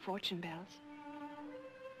perhaps good fortune bells.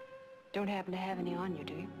 Don't happen to have any on you,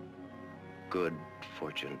 do you? Good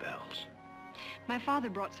fortune bells. My father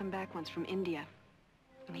brought some back once from India.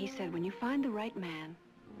 And he said, when you find the right man,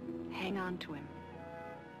 hang on to him.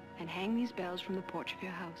 And hang these bells from the porch of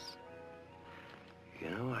your house. You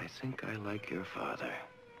know, I think I like your father.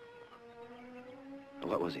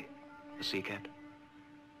 What was he? A sea captain?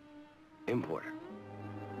 Importer?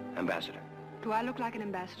 Ambassador? Do I look like an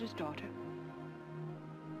ambassador's daughter?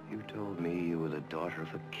 You told me you were the daughter of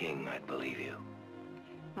a king. I'd believe you.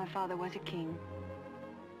 My father was a king,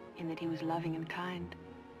 in that he was loving and kind.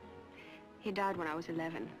 He died when I was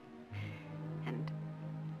 11, and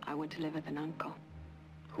I went to live with an uncle.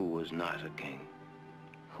 Who was not a king?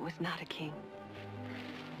 Who was not a king.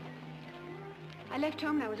 I left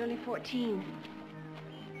home when I was only 14.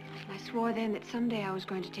 I swore then that someday I was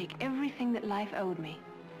going to take everything that life owed me.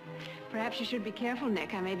 Perhaps you should be careful,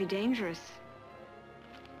 Nick. I may be dangerous.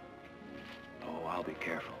 Oh, I'll be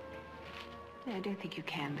careful. I don't think you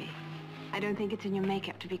can be. I don't think it's in your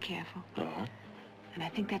makeup to be careful. Uh-huh. And I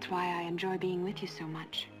think that's why I enjoy being with you so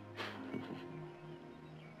much.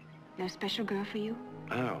 No special girl for you?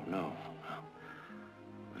 Oh, no.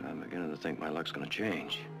 But I'm beginning to think my luck's gonna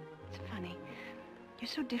change. It's funny. You're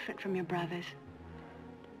so different from your brothers.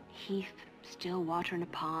 Heath, still water in a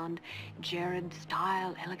pond. Jared,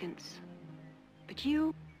 style, elegance. But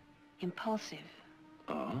you, impulsive.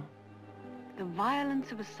 Oh? The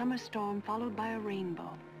violence of a summer storm followed by a rainbow.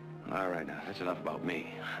 All right, now, that's enough about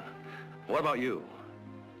me. What about you?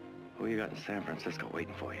 Who you got in San Francisco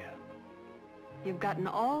waiting for you? You've gotten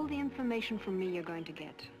all the information from me you're going to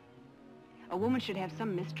get. A woman should have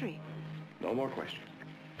some mystery. No more questions.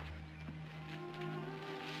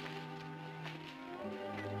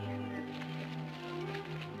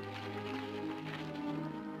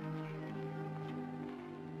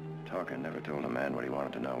 Talking never told a man what he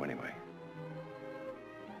wanted to know anyway.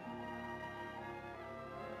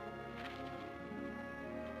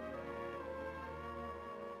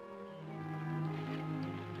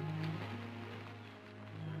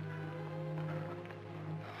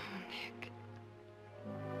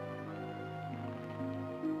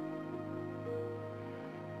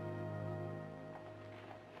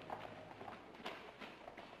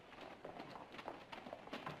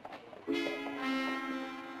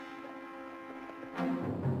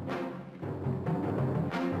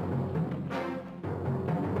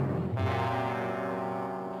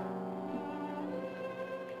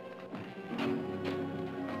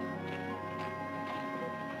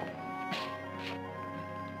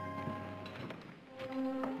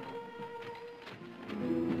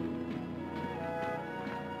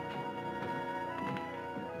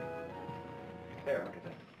 There, look at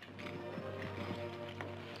that.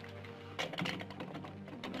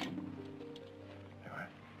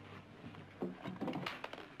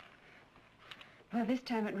 Well, this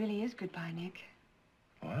time it really is goodbye, Nick.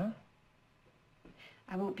 What?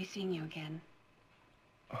 I won't be seeing you again.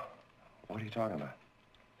 What are you talking about?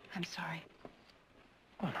 I'm sorry.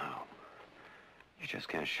 Well, now, you just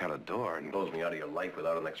can't shut a door and close me out of your life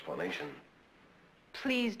without an explanation.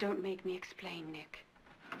 Please don't make me explain, Nick.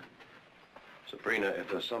 Sabrina, if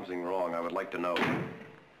there's something wrong, I would like to know.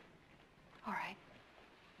 All right.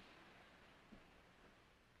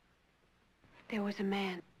 There was a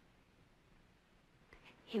man.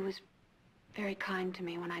 He was very kind to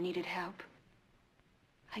me when I needed help.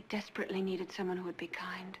 I desperately needed someone who would be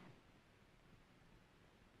kind.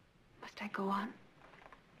 Must I go on?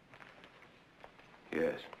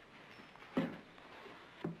 Yes. I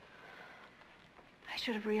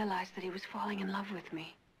should have realized that he was falling in love with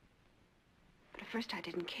me. But at first I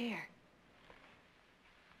didn't care.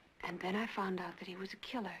 And then I found out that he was a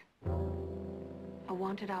killer. A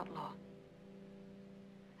wanted outlaw.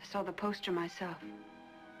 I saw the poster myself.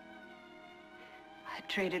 I had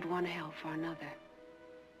traded one hell for another.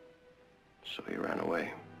 So he ran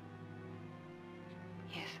away.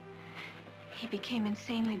 Yes. He became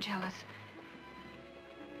insanely jealous.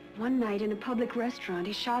 One night in a public restaurant,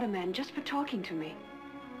 he shot a man just for talking to me.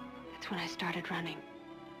 That's when I started running.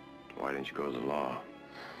 Why didn't you go to the law?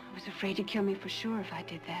 I was afraid he'd kill me for sure if I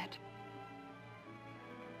did that.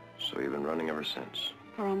 So you've been running ever since?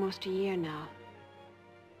 For almost a year now.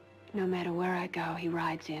 No matter where I go, he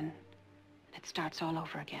rides in. And it starts all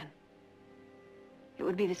over again. It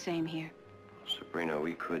would be the same here. Sabrina,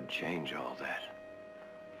 we could change all that.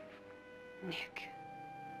 Nick,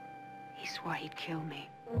 he swore he'd kill me.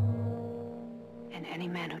 And any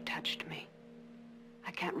man who touched me.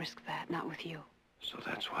 I can't risk that, not with you. So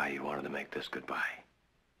that's why you wanted to make this goodbye.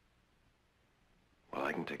 Well,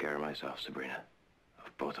 I can take care of myself, Sabrina.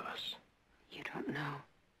 Of both of us. You don't know.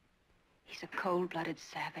 He's a cold-blooded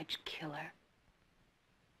savage killer.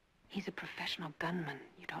 He's a professional gunman.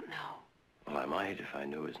 You don't know. Well, I might if I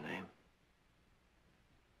knew his name.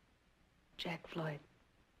 Jack Floyd.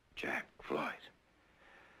 Jack Floyd.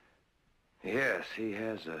 Yes, he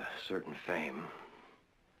has a certain fame.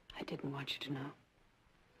 I didn't want you to know.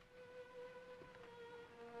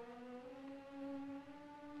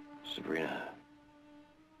 Sabrina,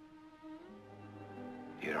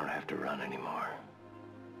 you don't have to run anymore.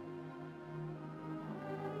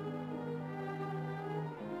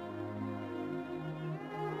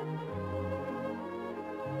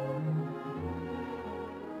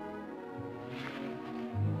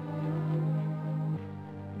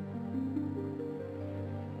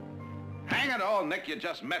 Hang it all, Nick, you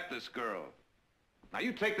just met this girl. Now,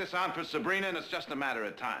 you take this on for Sabrina, and it's just a matter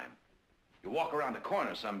of time. You walk around the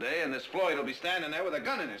corner someday, and this Floyd will be standing there with a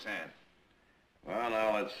gun in his hand. Well,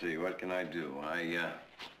 now, let's see. What can I do? I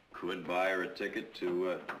could buy her a ticket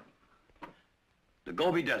to the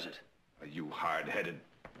Gobi Desert. Are you hard-headed?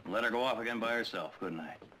 Let her go off again by herself, couldn't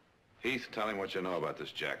I? Heath, tell him what you know about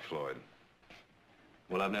this Jack Floyd.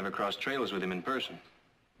 Well, I've never crossed trails with him in person,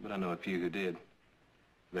 but I know a few who did.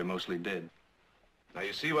 They're mostly dead. Now,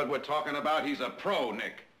 you see what we're talking about? He's a pro,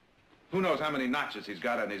 Nick. Who knows how many notches he's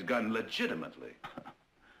got on his gun legitimately?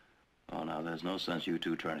 Oh, now, there's no sense you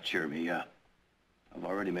two trying to cheer me up. I've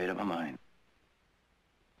already made up my mind.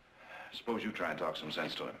 Suppose you try and talk some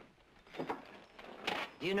sense to him.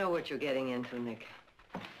 You know what you're getting into, Nick.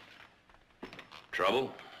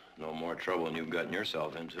 Trouble? No more trouble than you've gotten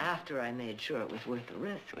yourself into. After I made sure it was worth the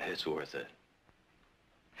risk. It's worth it.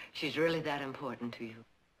 She's really that important to you.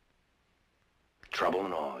 Trouble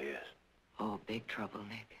and all, yes. Oh, big trouble,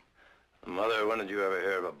 Nick. Mother, when did you ever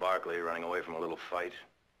hear of a Barkley running away from a little fight?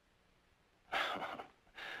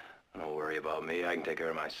 Don't worry about me. I can take care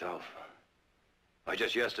of myself. Why,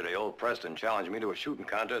 just yesterday, old Preston challenged me to a shooting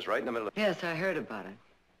contest right in the middle of... Yes, I heard about it.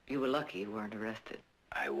 You were lucky you weren't arrested.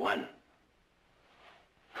 I won.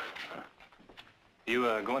 You,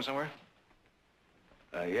 going somewhere?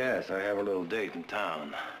 Yes, I have a little date in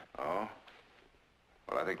town. Oh?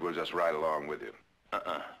 Well, I think we'll just ride along with you.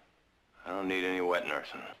 I don't need any wet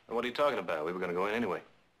nursing. What are you talking about? We were going to go in anyway.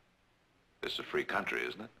 This is a free country,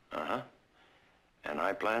 isn't it? Uh-huh. And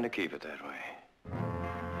I plan to keep it that way.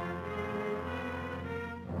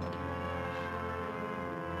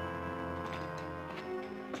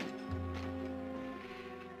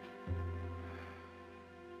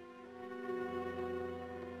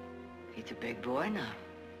 He's a big boy now,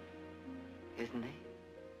 isn't he?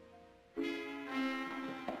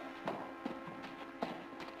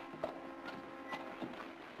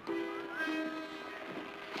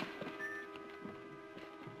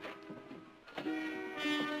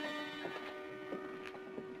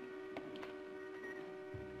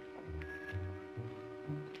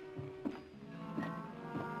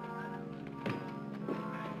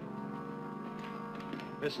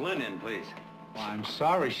 Miss Lynn in, please. Well, I'm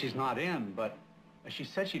sorry she's not in, but she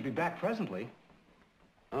said she'd be back presently.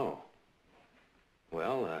 Oh.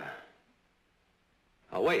 Well,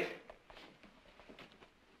 I'll wait.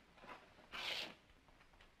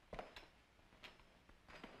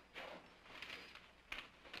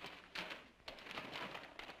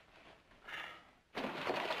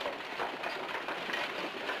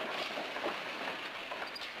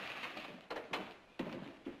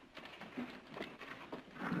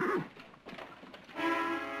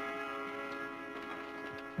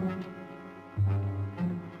 Not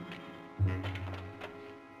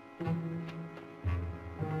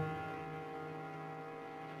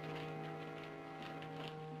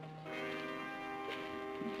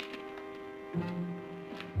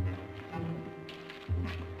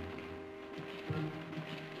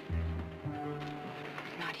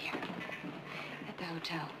here. At the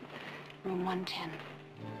hotel. Room 110.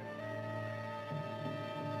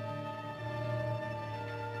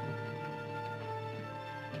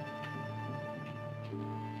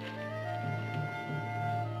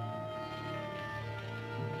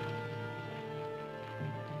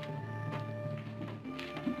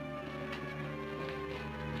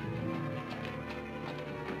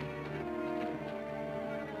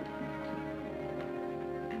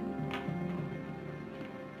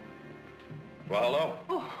 Well, hello.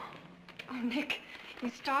 Oh, Nick, you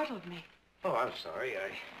startled me. Oh, I'm sorry.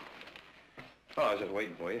 I was just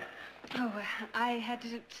waiting for you. Oh, I had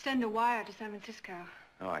to send a wire to San Francisco.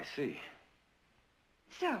 Oh, I see.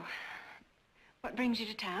 So, what brings you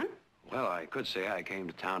to town? Well, I could say I came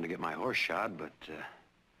to town to get my horse shod, but,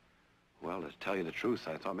 well, to tell you the truth,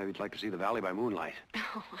 I thought maybe you'd like to see the valley by moonlight.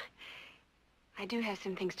 Oh, I do have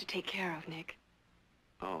some things to take care of, Nick.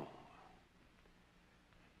 Oh.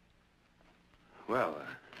 Well,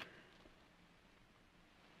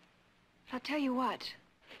 I'll tell you what.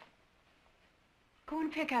 Go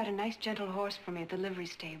and pick out a nice, gentle horse for me at the livery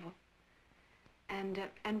stable. And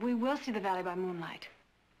we will see the valley by moonlight.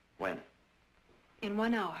 when? In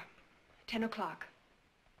 1 hour. 10 o'clock.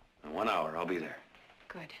 In 1 hour, I'll be there.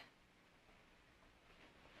 Good.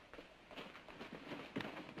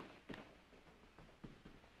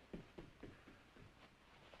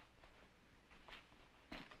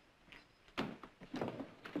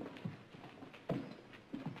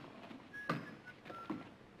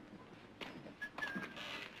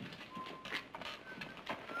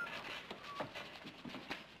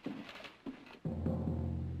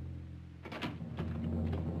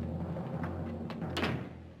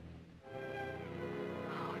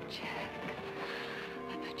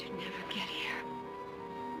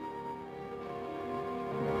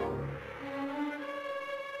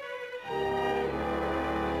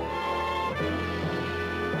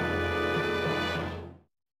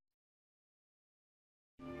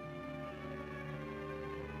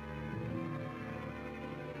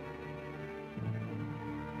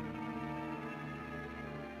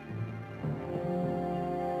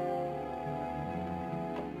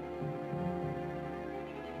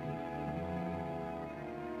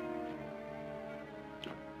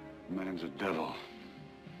 The man's a devil.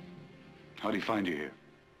 How'd he find you here?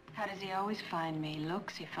 How does he always find me? He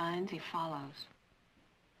looks, he finds, he follows.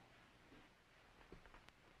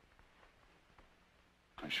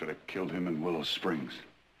 I should have killed him in Willow Springs.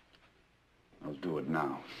 I'll do it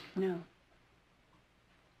now. No.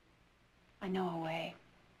 I know a way.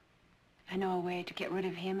 I know a way to get rid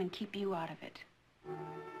of him and keep you out of it.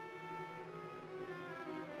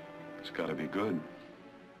 It's gotta be good.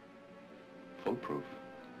 Foolproof.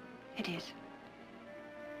 It is.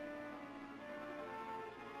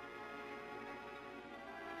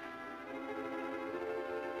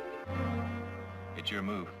 It's your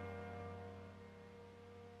move.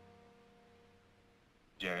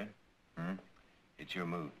 Jared? Hmm? It's your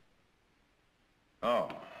move. Oh.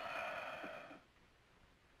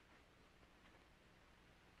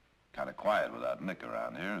 Kind of quiet without Nick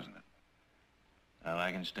around here, isn't it? Well,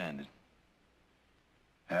 I can stand it.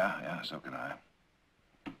 Yeah, so can I.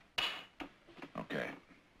 Okay.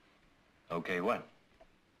 Okay, what?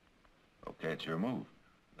 Okay, it's your move.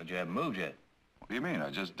 But you haven't moved yet. What do you mean? I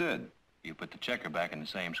just did. You put the checker back in the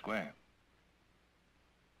same square.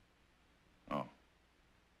 Oh.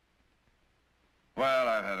 Well,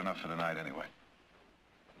 I've had enough for tonight anyway.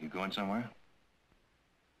 You going somewhere?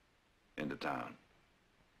 Into town.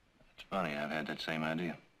 It's funny, I've had that same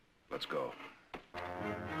idea. Let's go.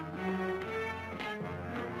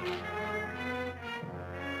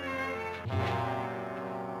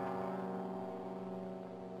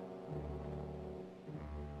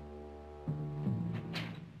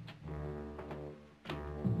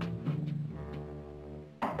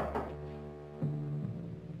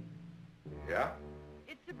 Yeah?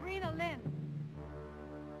 It's Sabrina Lynn.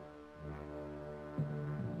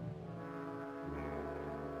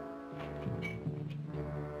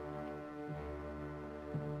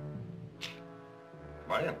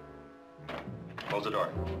 Come on in. Close the door.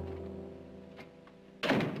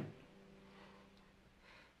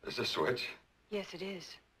 Is this a switch? Yes, it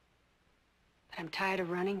is. But I'm tired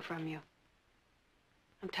of running from you.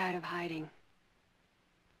 I'm tired of hiding.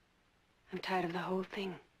 I'm tired of the whole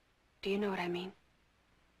thing. Do you know what I mean?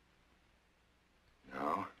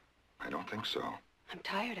 think so. I'm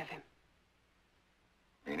tired of him.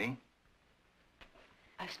 Meaning?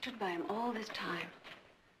 I've stood by him all this time.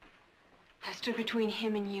 I've stood between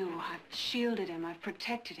him and you. I've shielded him. I've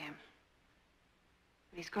protected him.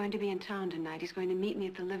 He's going to be in town tonight. He's going to meet me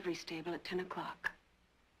at the livery stable at 10 o'clock.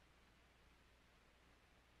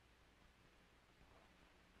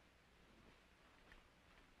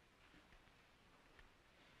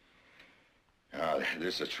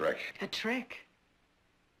 This is a trick. A trick?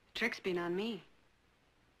 The trick's been on me.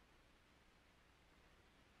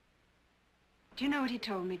 Do you know what he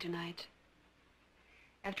told me tonight?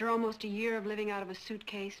 After almost a year of living out of a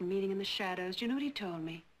suitcase and meeting in the shadows, do you know what he told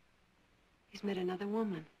me? He's met another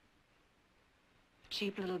woman. A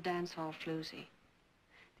cheap little dance hall floozy.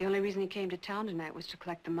 The only reason he came to town tonight was to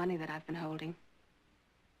collect the money that I've been holding.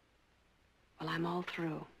 Well, I'm all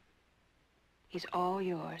through. He's all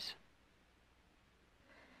yours.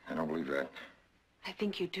 I don't believe that. I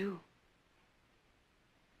think you do.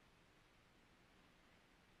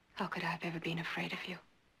 How could I have ever been afraid of you?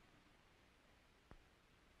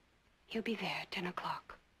 He'll be there at 10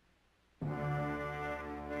 o'clock.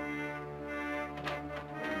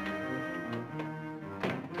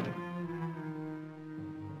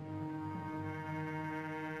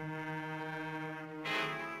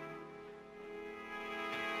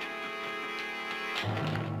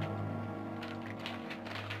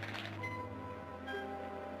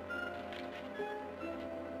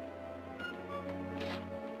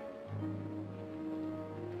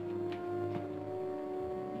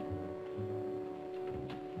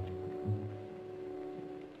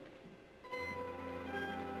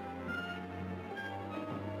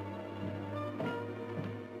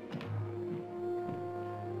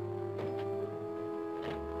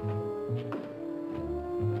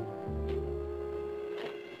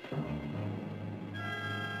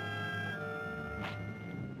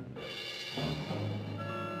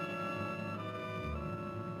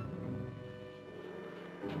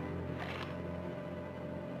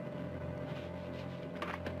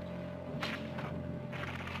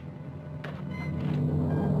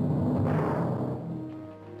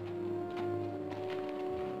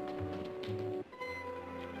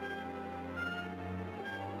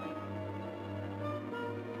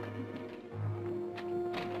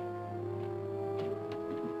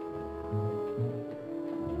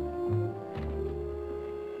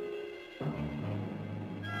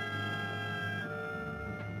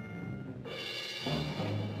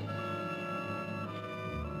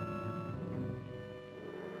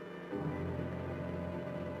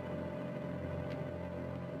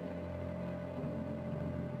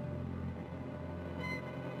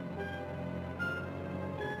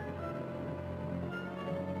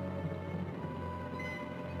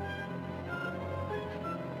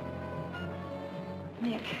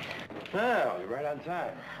 Nick. Well, you're right on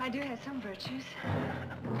time. I do have some virtues.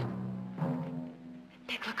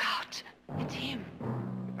 Nick, look out. It's him.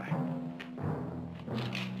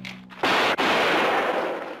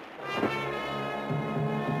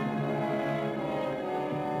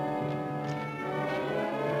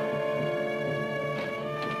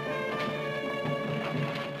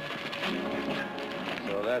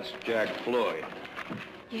 So that's Jack Floyd.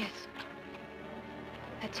 Yes.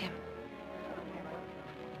 That's him.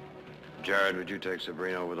 Jared, would you take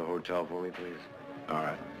Sabrina over to the hotel for me, please? All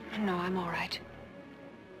right. No, I'm all right.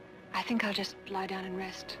 I think I'll just lie down and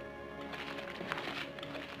rest.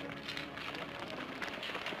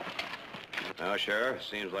 Now, Sheriff,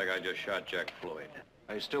 seems like I just shot Jack Floyd.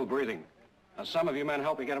 He's still breathing. Now, some of you men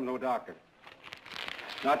help me get him to a doctor.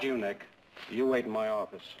 Not you, Nick. You wait in my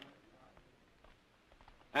office.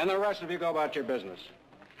 And the rest of you go about your business.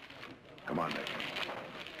 Come on, Nick.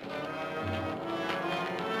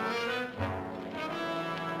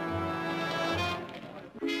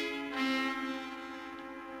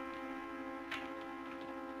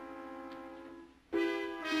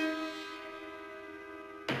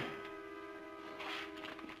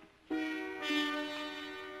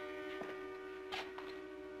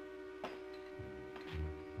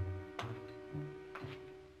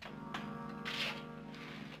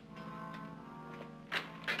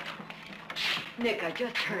 Nick, I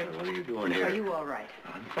just heard... What are you doing here? Are you all right?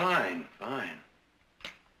 I'm fine, fine.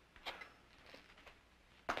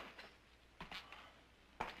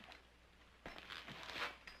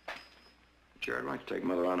 Jared, I'd like to take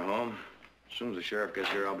Mother on home. As soon as the sheriff gets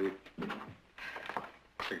here, I'll be...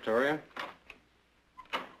 Victoria?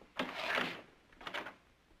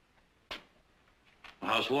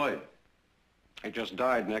 How's Floyd? He just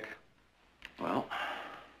died, Nick. Well,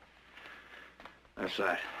 that's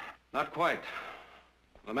that. Not quite.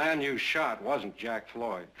 The man you shot wasn't Jack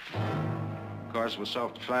Floyd. Of course, it was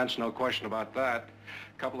self-defense, no question about that.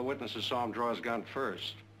 A couple of witnesses saw him draw his gun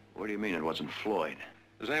first. What do you mean it wasn't Floyd?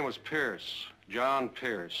 His name was Pierce, John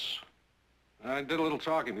Pierce. I did a little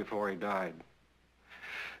talking before he died.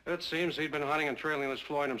 It seems he'd been hunting and trailing this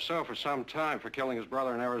Floyd himself for some time for killing his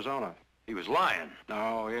brother in Arizona. He was lying.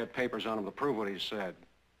 No, he had papers on him to prove what he said.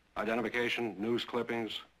 Identification, news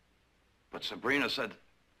clippings. But Sabrina said...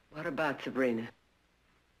 What about Sabrina?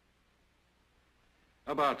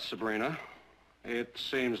 About Sabrina. It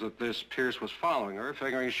seems that this Pierce was following her,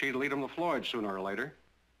 figuring she'd lead him to Floyd sooner or later.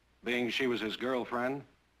 Being she was his girlfriend.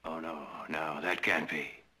 Oh, no, that can't be.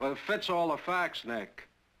 Well, it fits all the facts, Nick.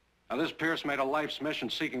 Now, this Pierce made a life's mission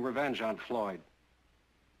seeking revenge on Floyd.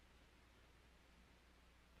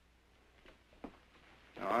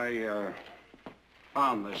 I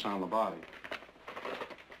found this on the body.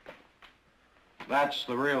 That's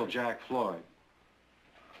the real Jack Floyd.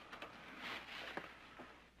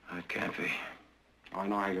 That can't be. I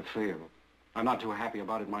know how you feel. I'm not too happy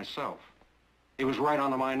about it myself. He was right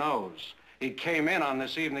under my nose. He came in on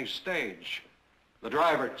this evening's stage. The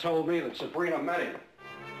driver told me that Sabrina met him.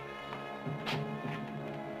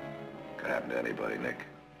 Could happen to anybody, Nick.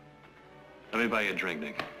 Let me buy you a drink,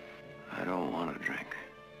 Nick. I don't want a drink.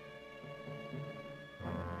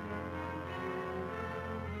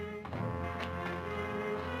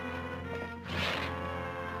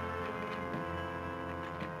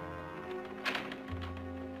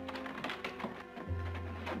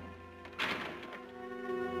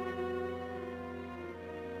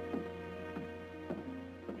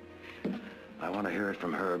 I want to hear it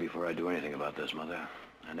from her before I do anything about this, Mother.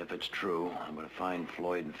 And if it's true, I'm going to find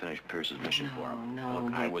Floyd and finish Pierce's mission for him.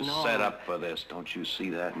 Look, I was set up for this. Don't you see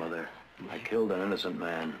that, Mother? I killed an innocent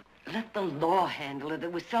man. Let the law handle it.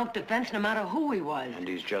 It was self-defense no matter who he was. And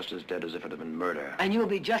he's just as dead as if it had been murder. And you'll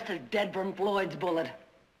be just as dead from Floyd's bullet.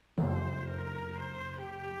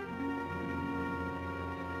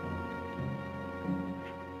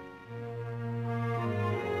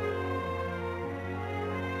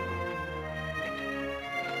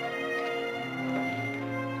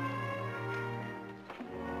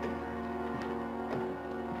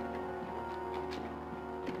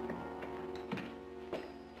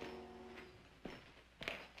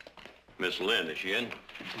 Miss Lynn, is she in?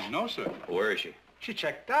 No, sir. Where is she? She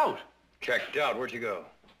checked out. Checked out. Where'd she go?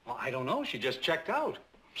 Well, I don't know. She just checked out.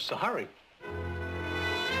 Sorry.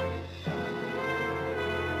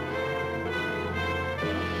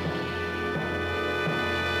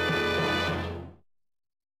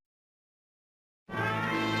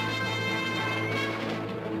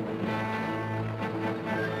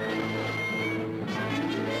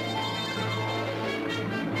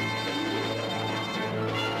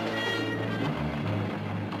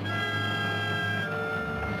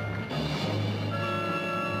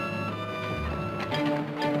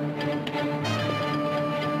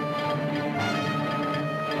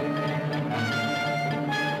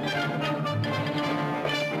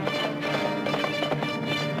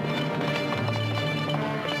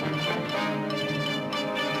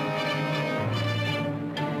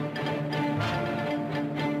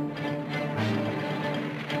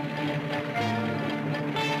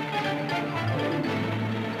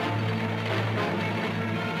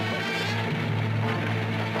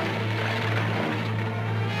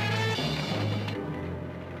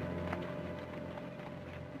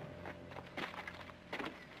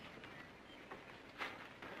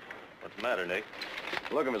 What's the matter, Nick?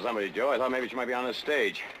 Looking for somebody, Joe. I thought maybe she might be on the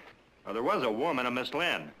stage. Well, there was a woman, a Miss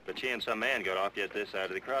Lynn, but she and some man got off just this side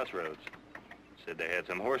of the crossroads. Said they had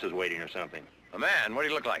some horses waiting or something. A man? What do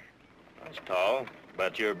you look like? He's tall,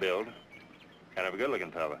 about your build. Kind of a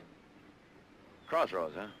good-looking fella.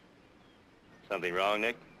 Crossroads, huh? Something wrong,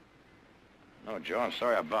 Nick? No, Joe. I'm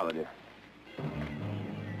sorry I bothered you.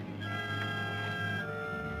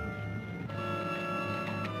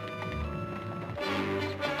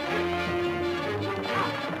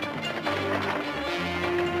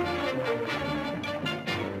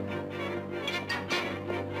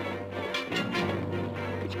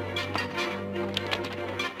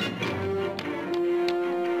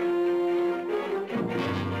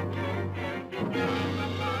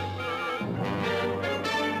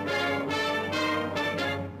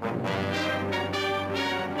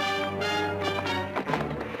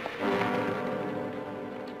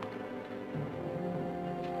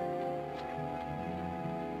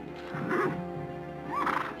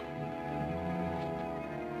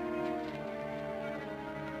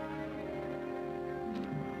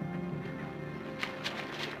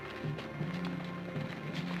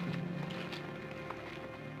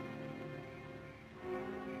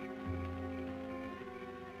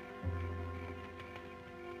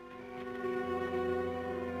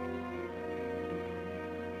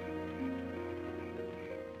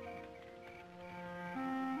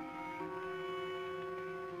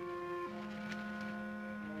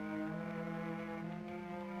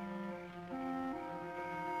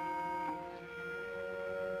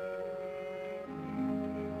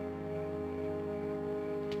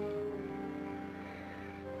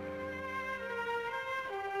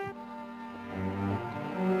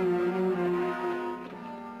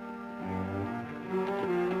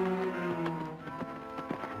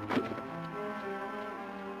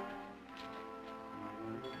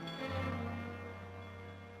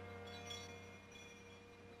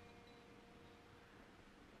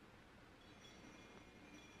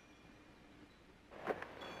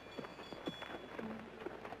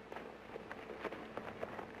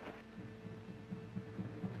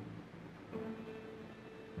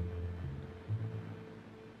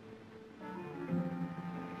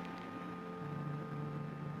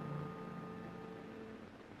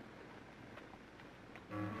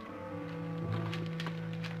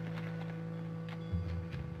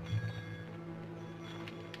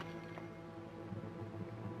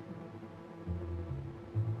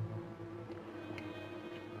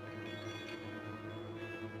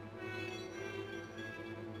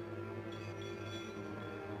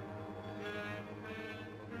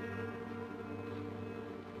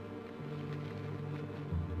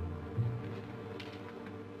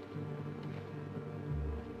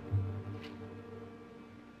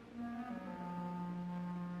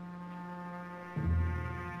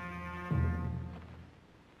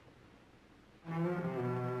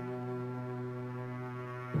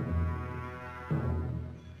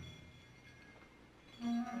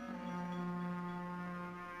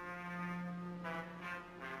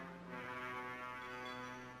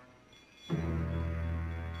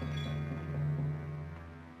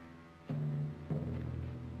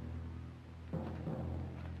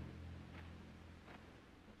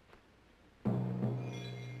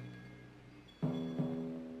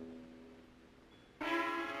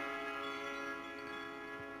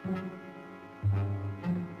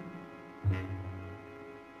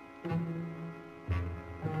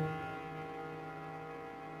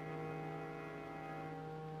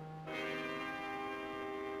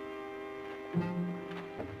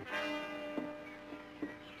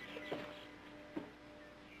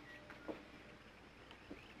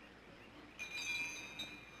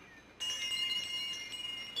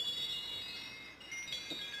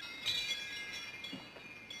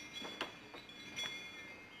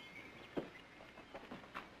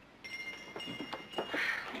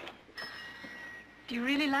 Do you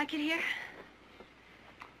really like it here?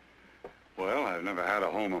 Well, I've never had a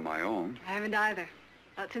home of my own. I haven't either.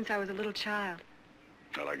 Not since I was a little child.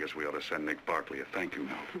 Well, I guess we ought to send Nick Barkley a thank you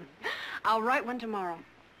note. I'll write one tomorrow.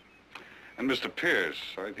 And Mr. Pierce,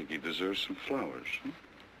 I think he deserves some flowers.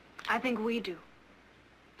 I think we do.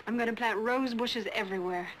 I'm going to plant rose bushes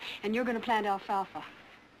everywhere, and you're going to plant alfalfa.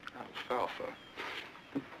 Alfalfa?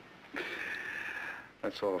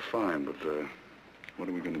 That's all fine, but what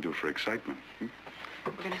are we going to do for excitement?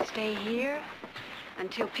 We're going to stay here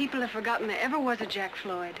until people have forgotten there ever was a Jack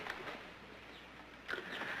Floyd.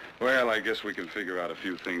 Well, I guess we can figure out a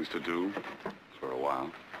few things to do for a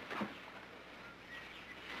while.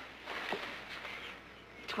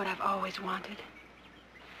 It's what I've always wanted.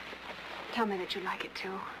 Tell me that you like it, too.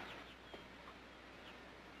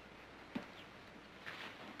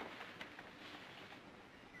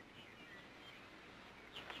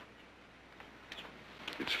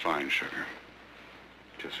 It's fine, sugar.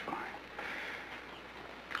 Just fine.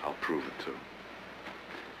 I'll prove it, too.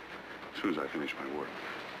 As soon as I finish my work.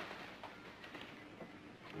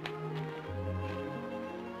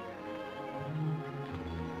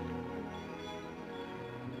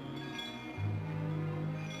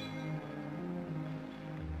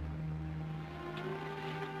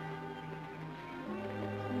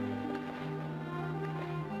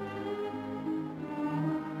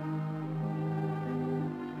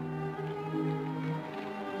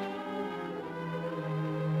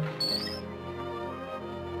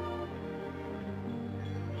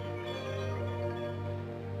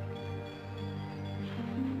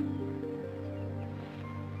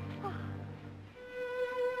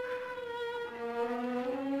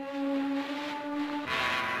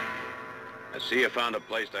 See, you found a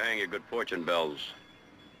place to hang your good fortune bells.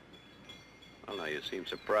 Well, now, you seem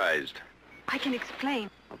surprised. I can explain.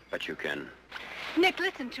 I'll bet you can. Nick,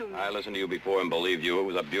 listen to me. I listened to you before and believed you. It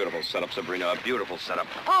was a beautiful setup, Sabrina, a beautiful setup.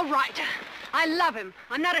 All right. I love him.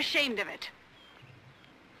 I'm not ashamed of it.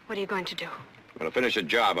 What are you going to do? I'm going to finish a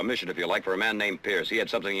job, a mission, if you like, for a man named Pierce. He had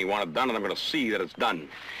something he wanted done, and I'm going to see that it's done.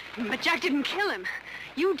 But Jack didn't kill him.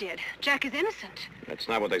 You did. Jack is innocent. That's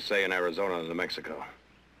not what they say in Arizona and New Mexico.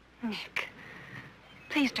 Nick,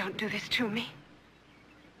 please don't do this to me.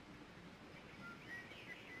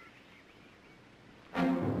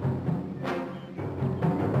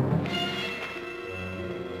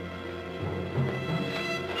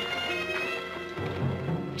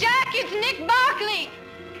 Jack, it's Nick Barkley!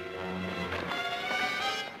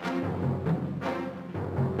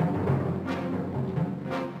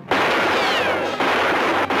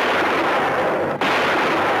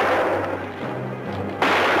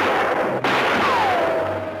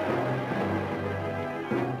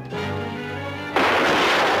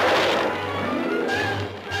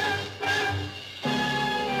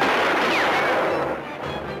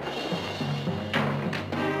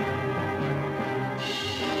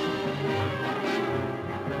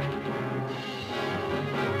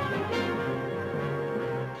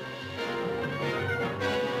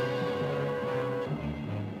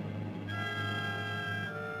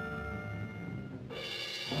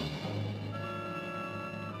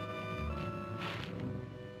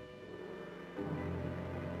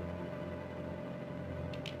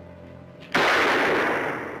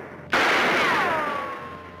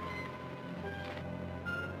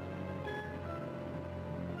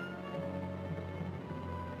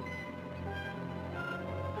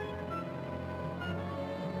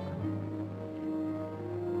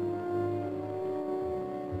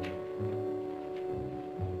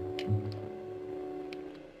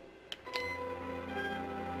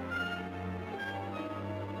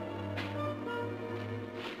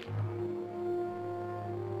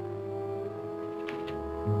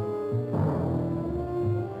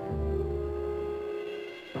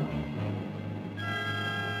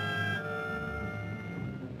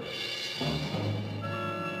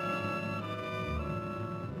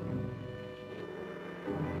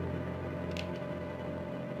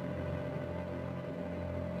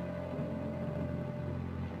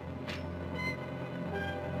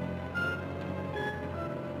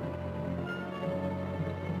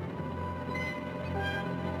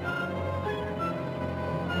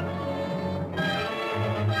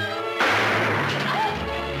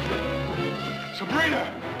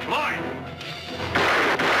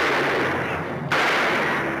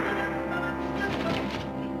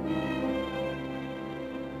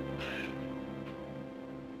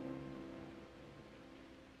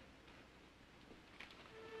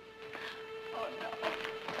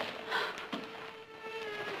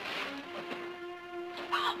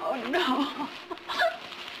 Oh, no.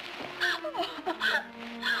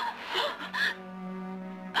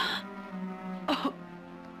 Oh.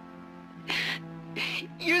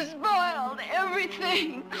 You spoiled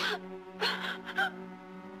everything.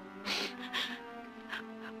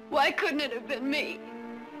 Why couldn't it have been me?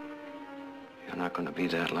 You're not going to be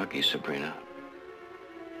that lucky, Sabrina.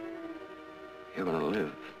 You're going to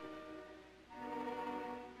live.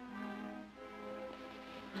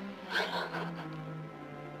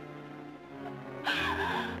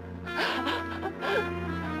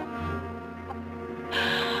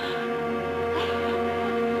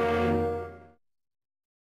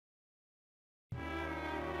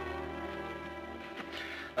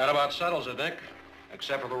 That about settles it, Nick.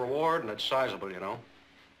 Except for the reward, and it's sizable, you know.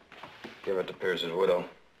 Give it to Pierce's widow.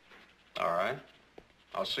 All right.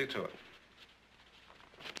 I'll see to it.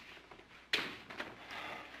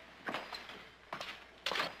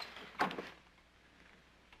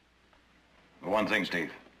 One thing,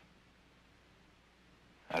 Steve.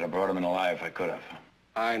 I'd have brought him in alive if I could have.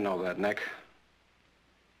 I know that, Nick.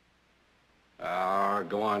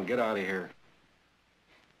 Go on, get out of here.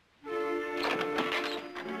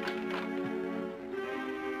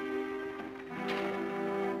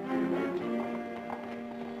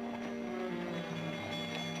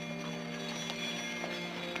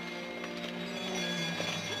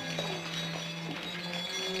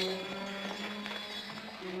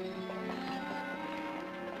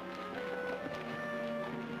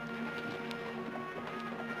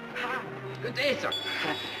 Good day, sir.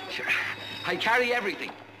 Sure. I carry everything.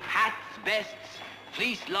 Hats, vests,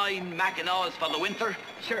 fleece-lined mackinaws for the winter.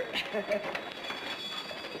 Sure.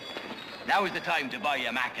 Now is the time to buy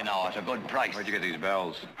a mackinaw at a good price. Where'd you get these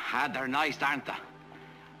bells? Ah, they're nice, aren't they?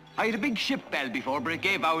 I had a big ship bell before, but it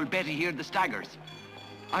gave old Betty here the staggers.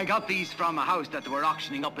 I got these from a house that they were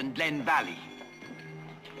auctioning up in Glen Valley.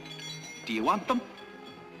 Do you want them?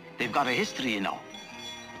 They've got a history, you know.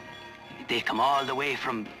 They come all the way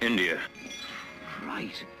from... India.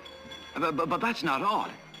 Right. But that's not all.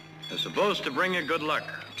 They're supposed to bring you good luck.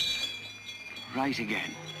 Right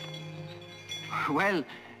again. Well,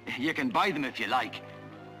 you can buy them if you like.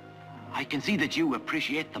 I can see that you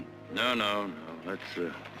appreciate them. No. Let's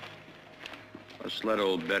let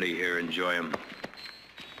old Betty here enjoy them.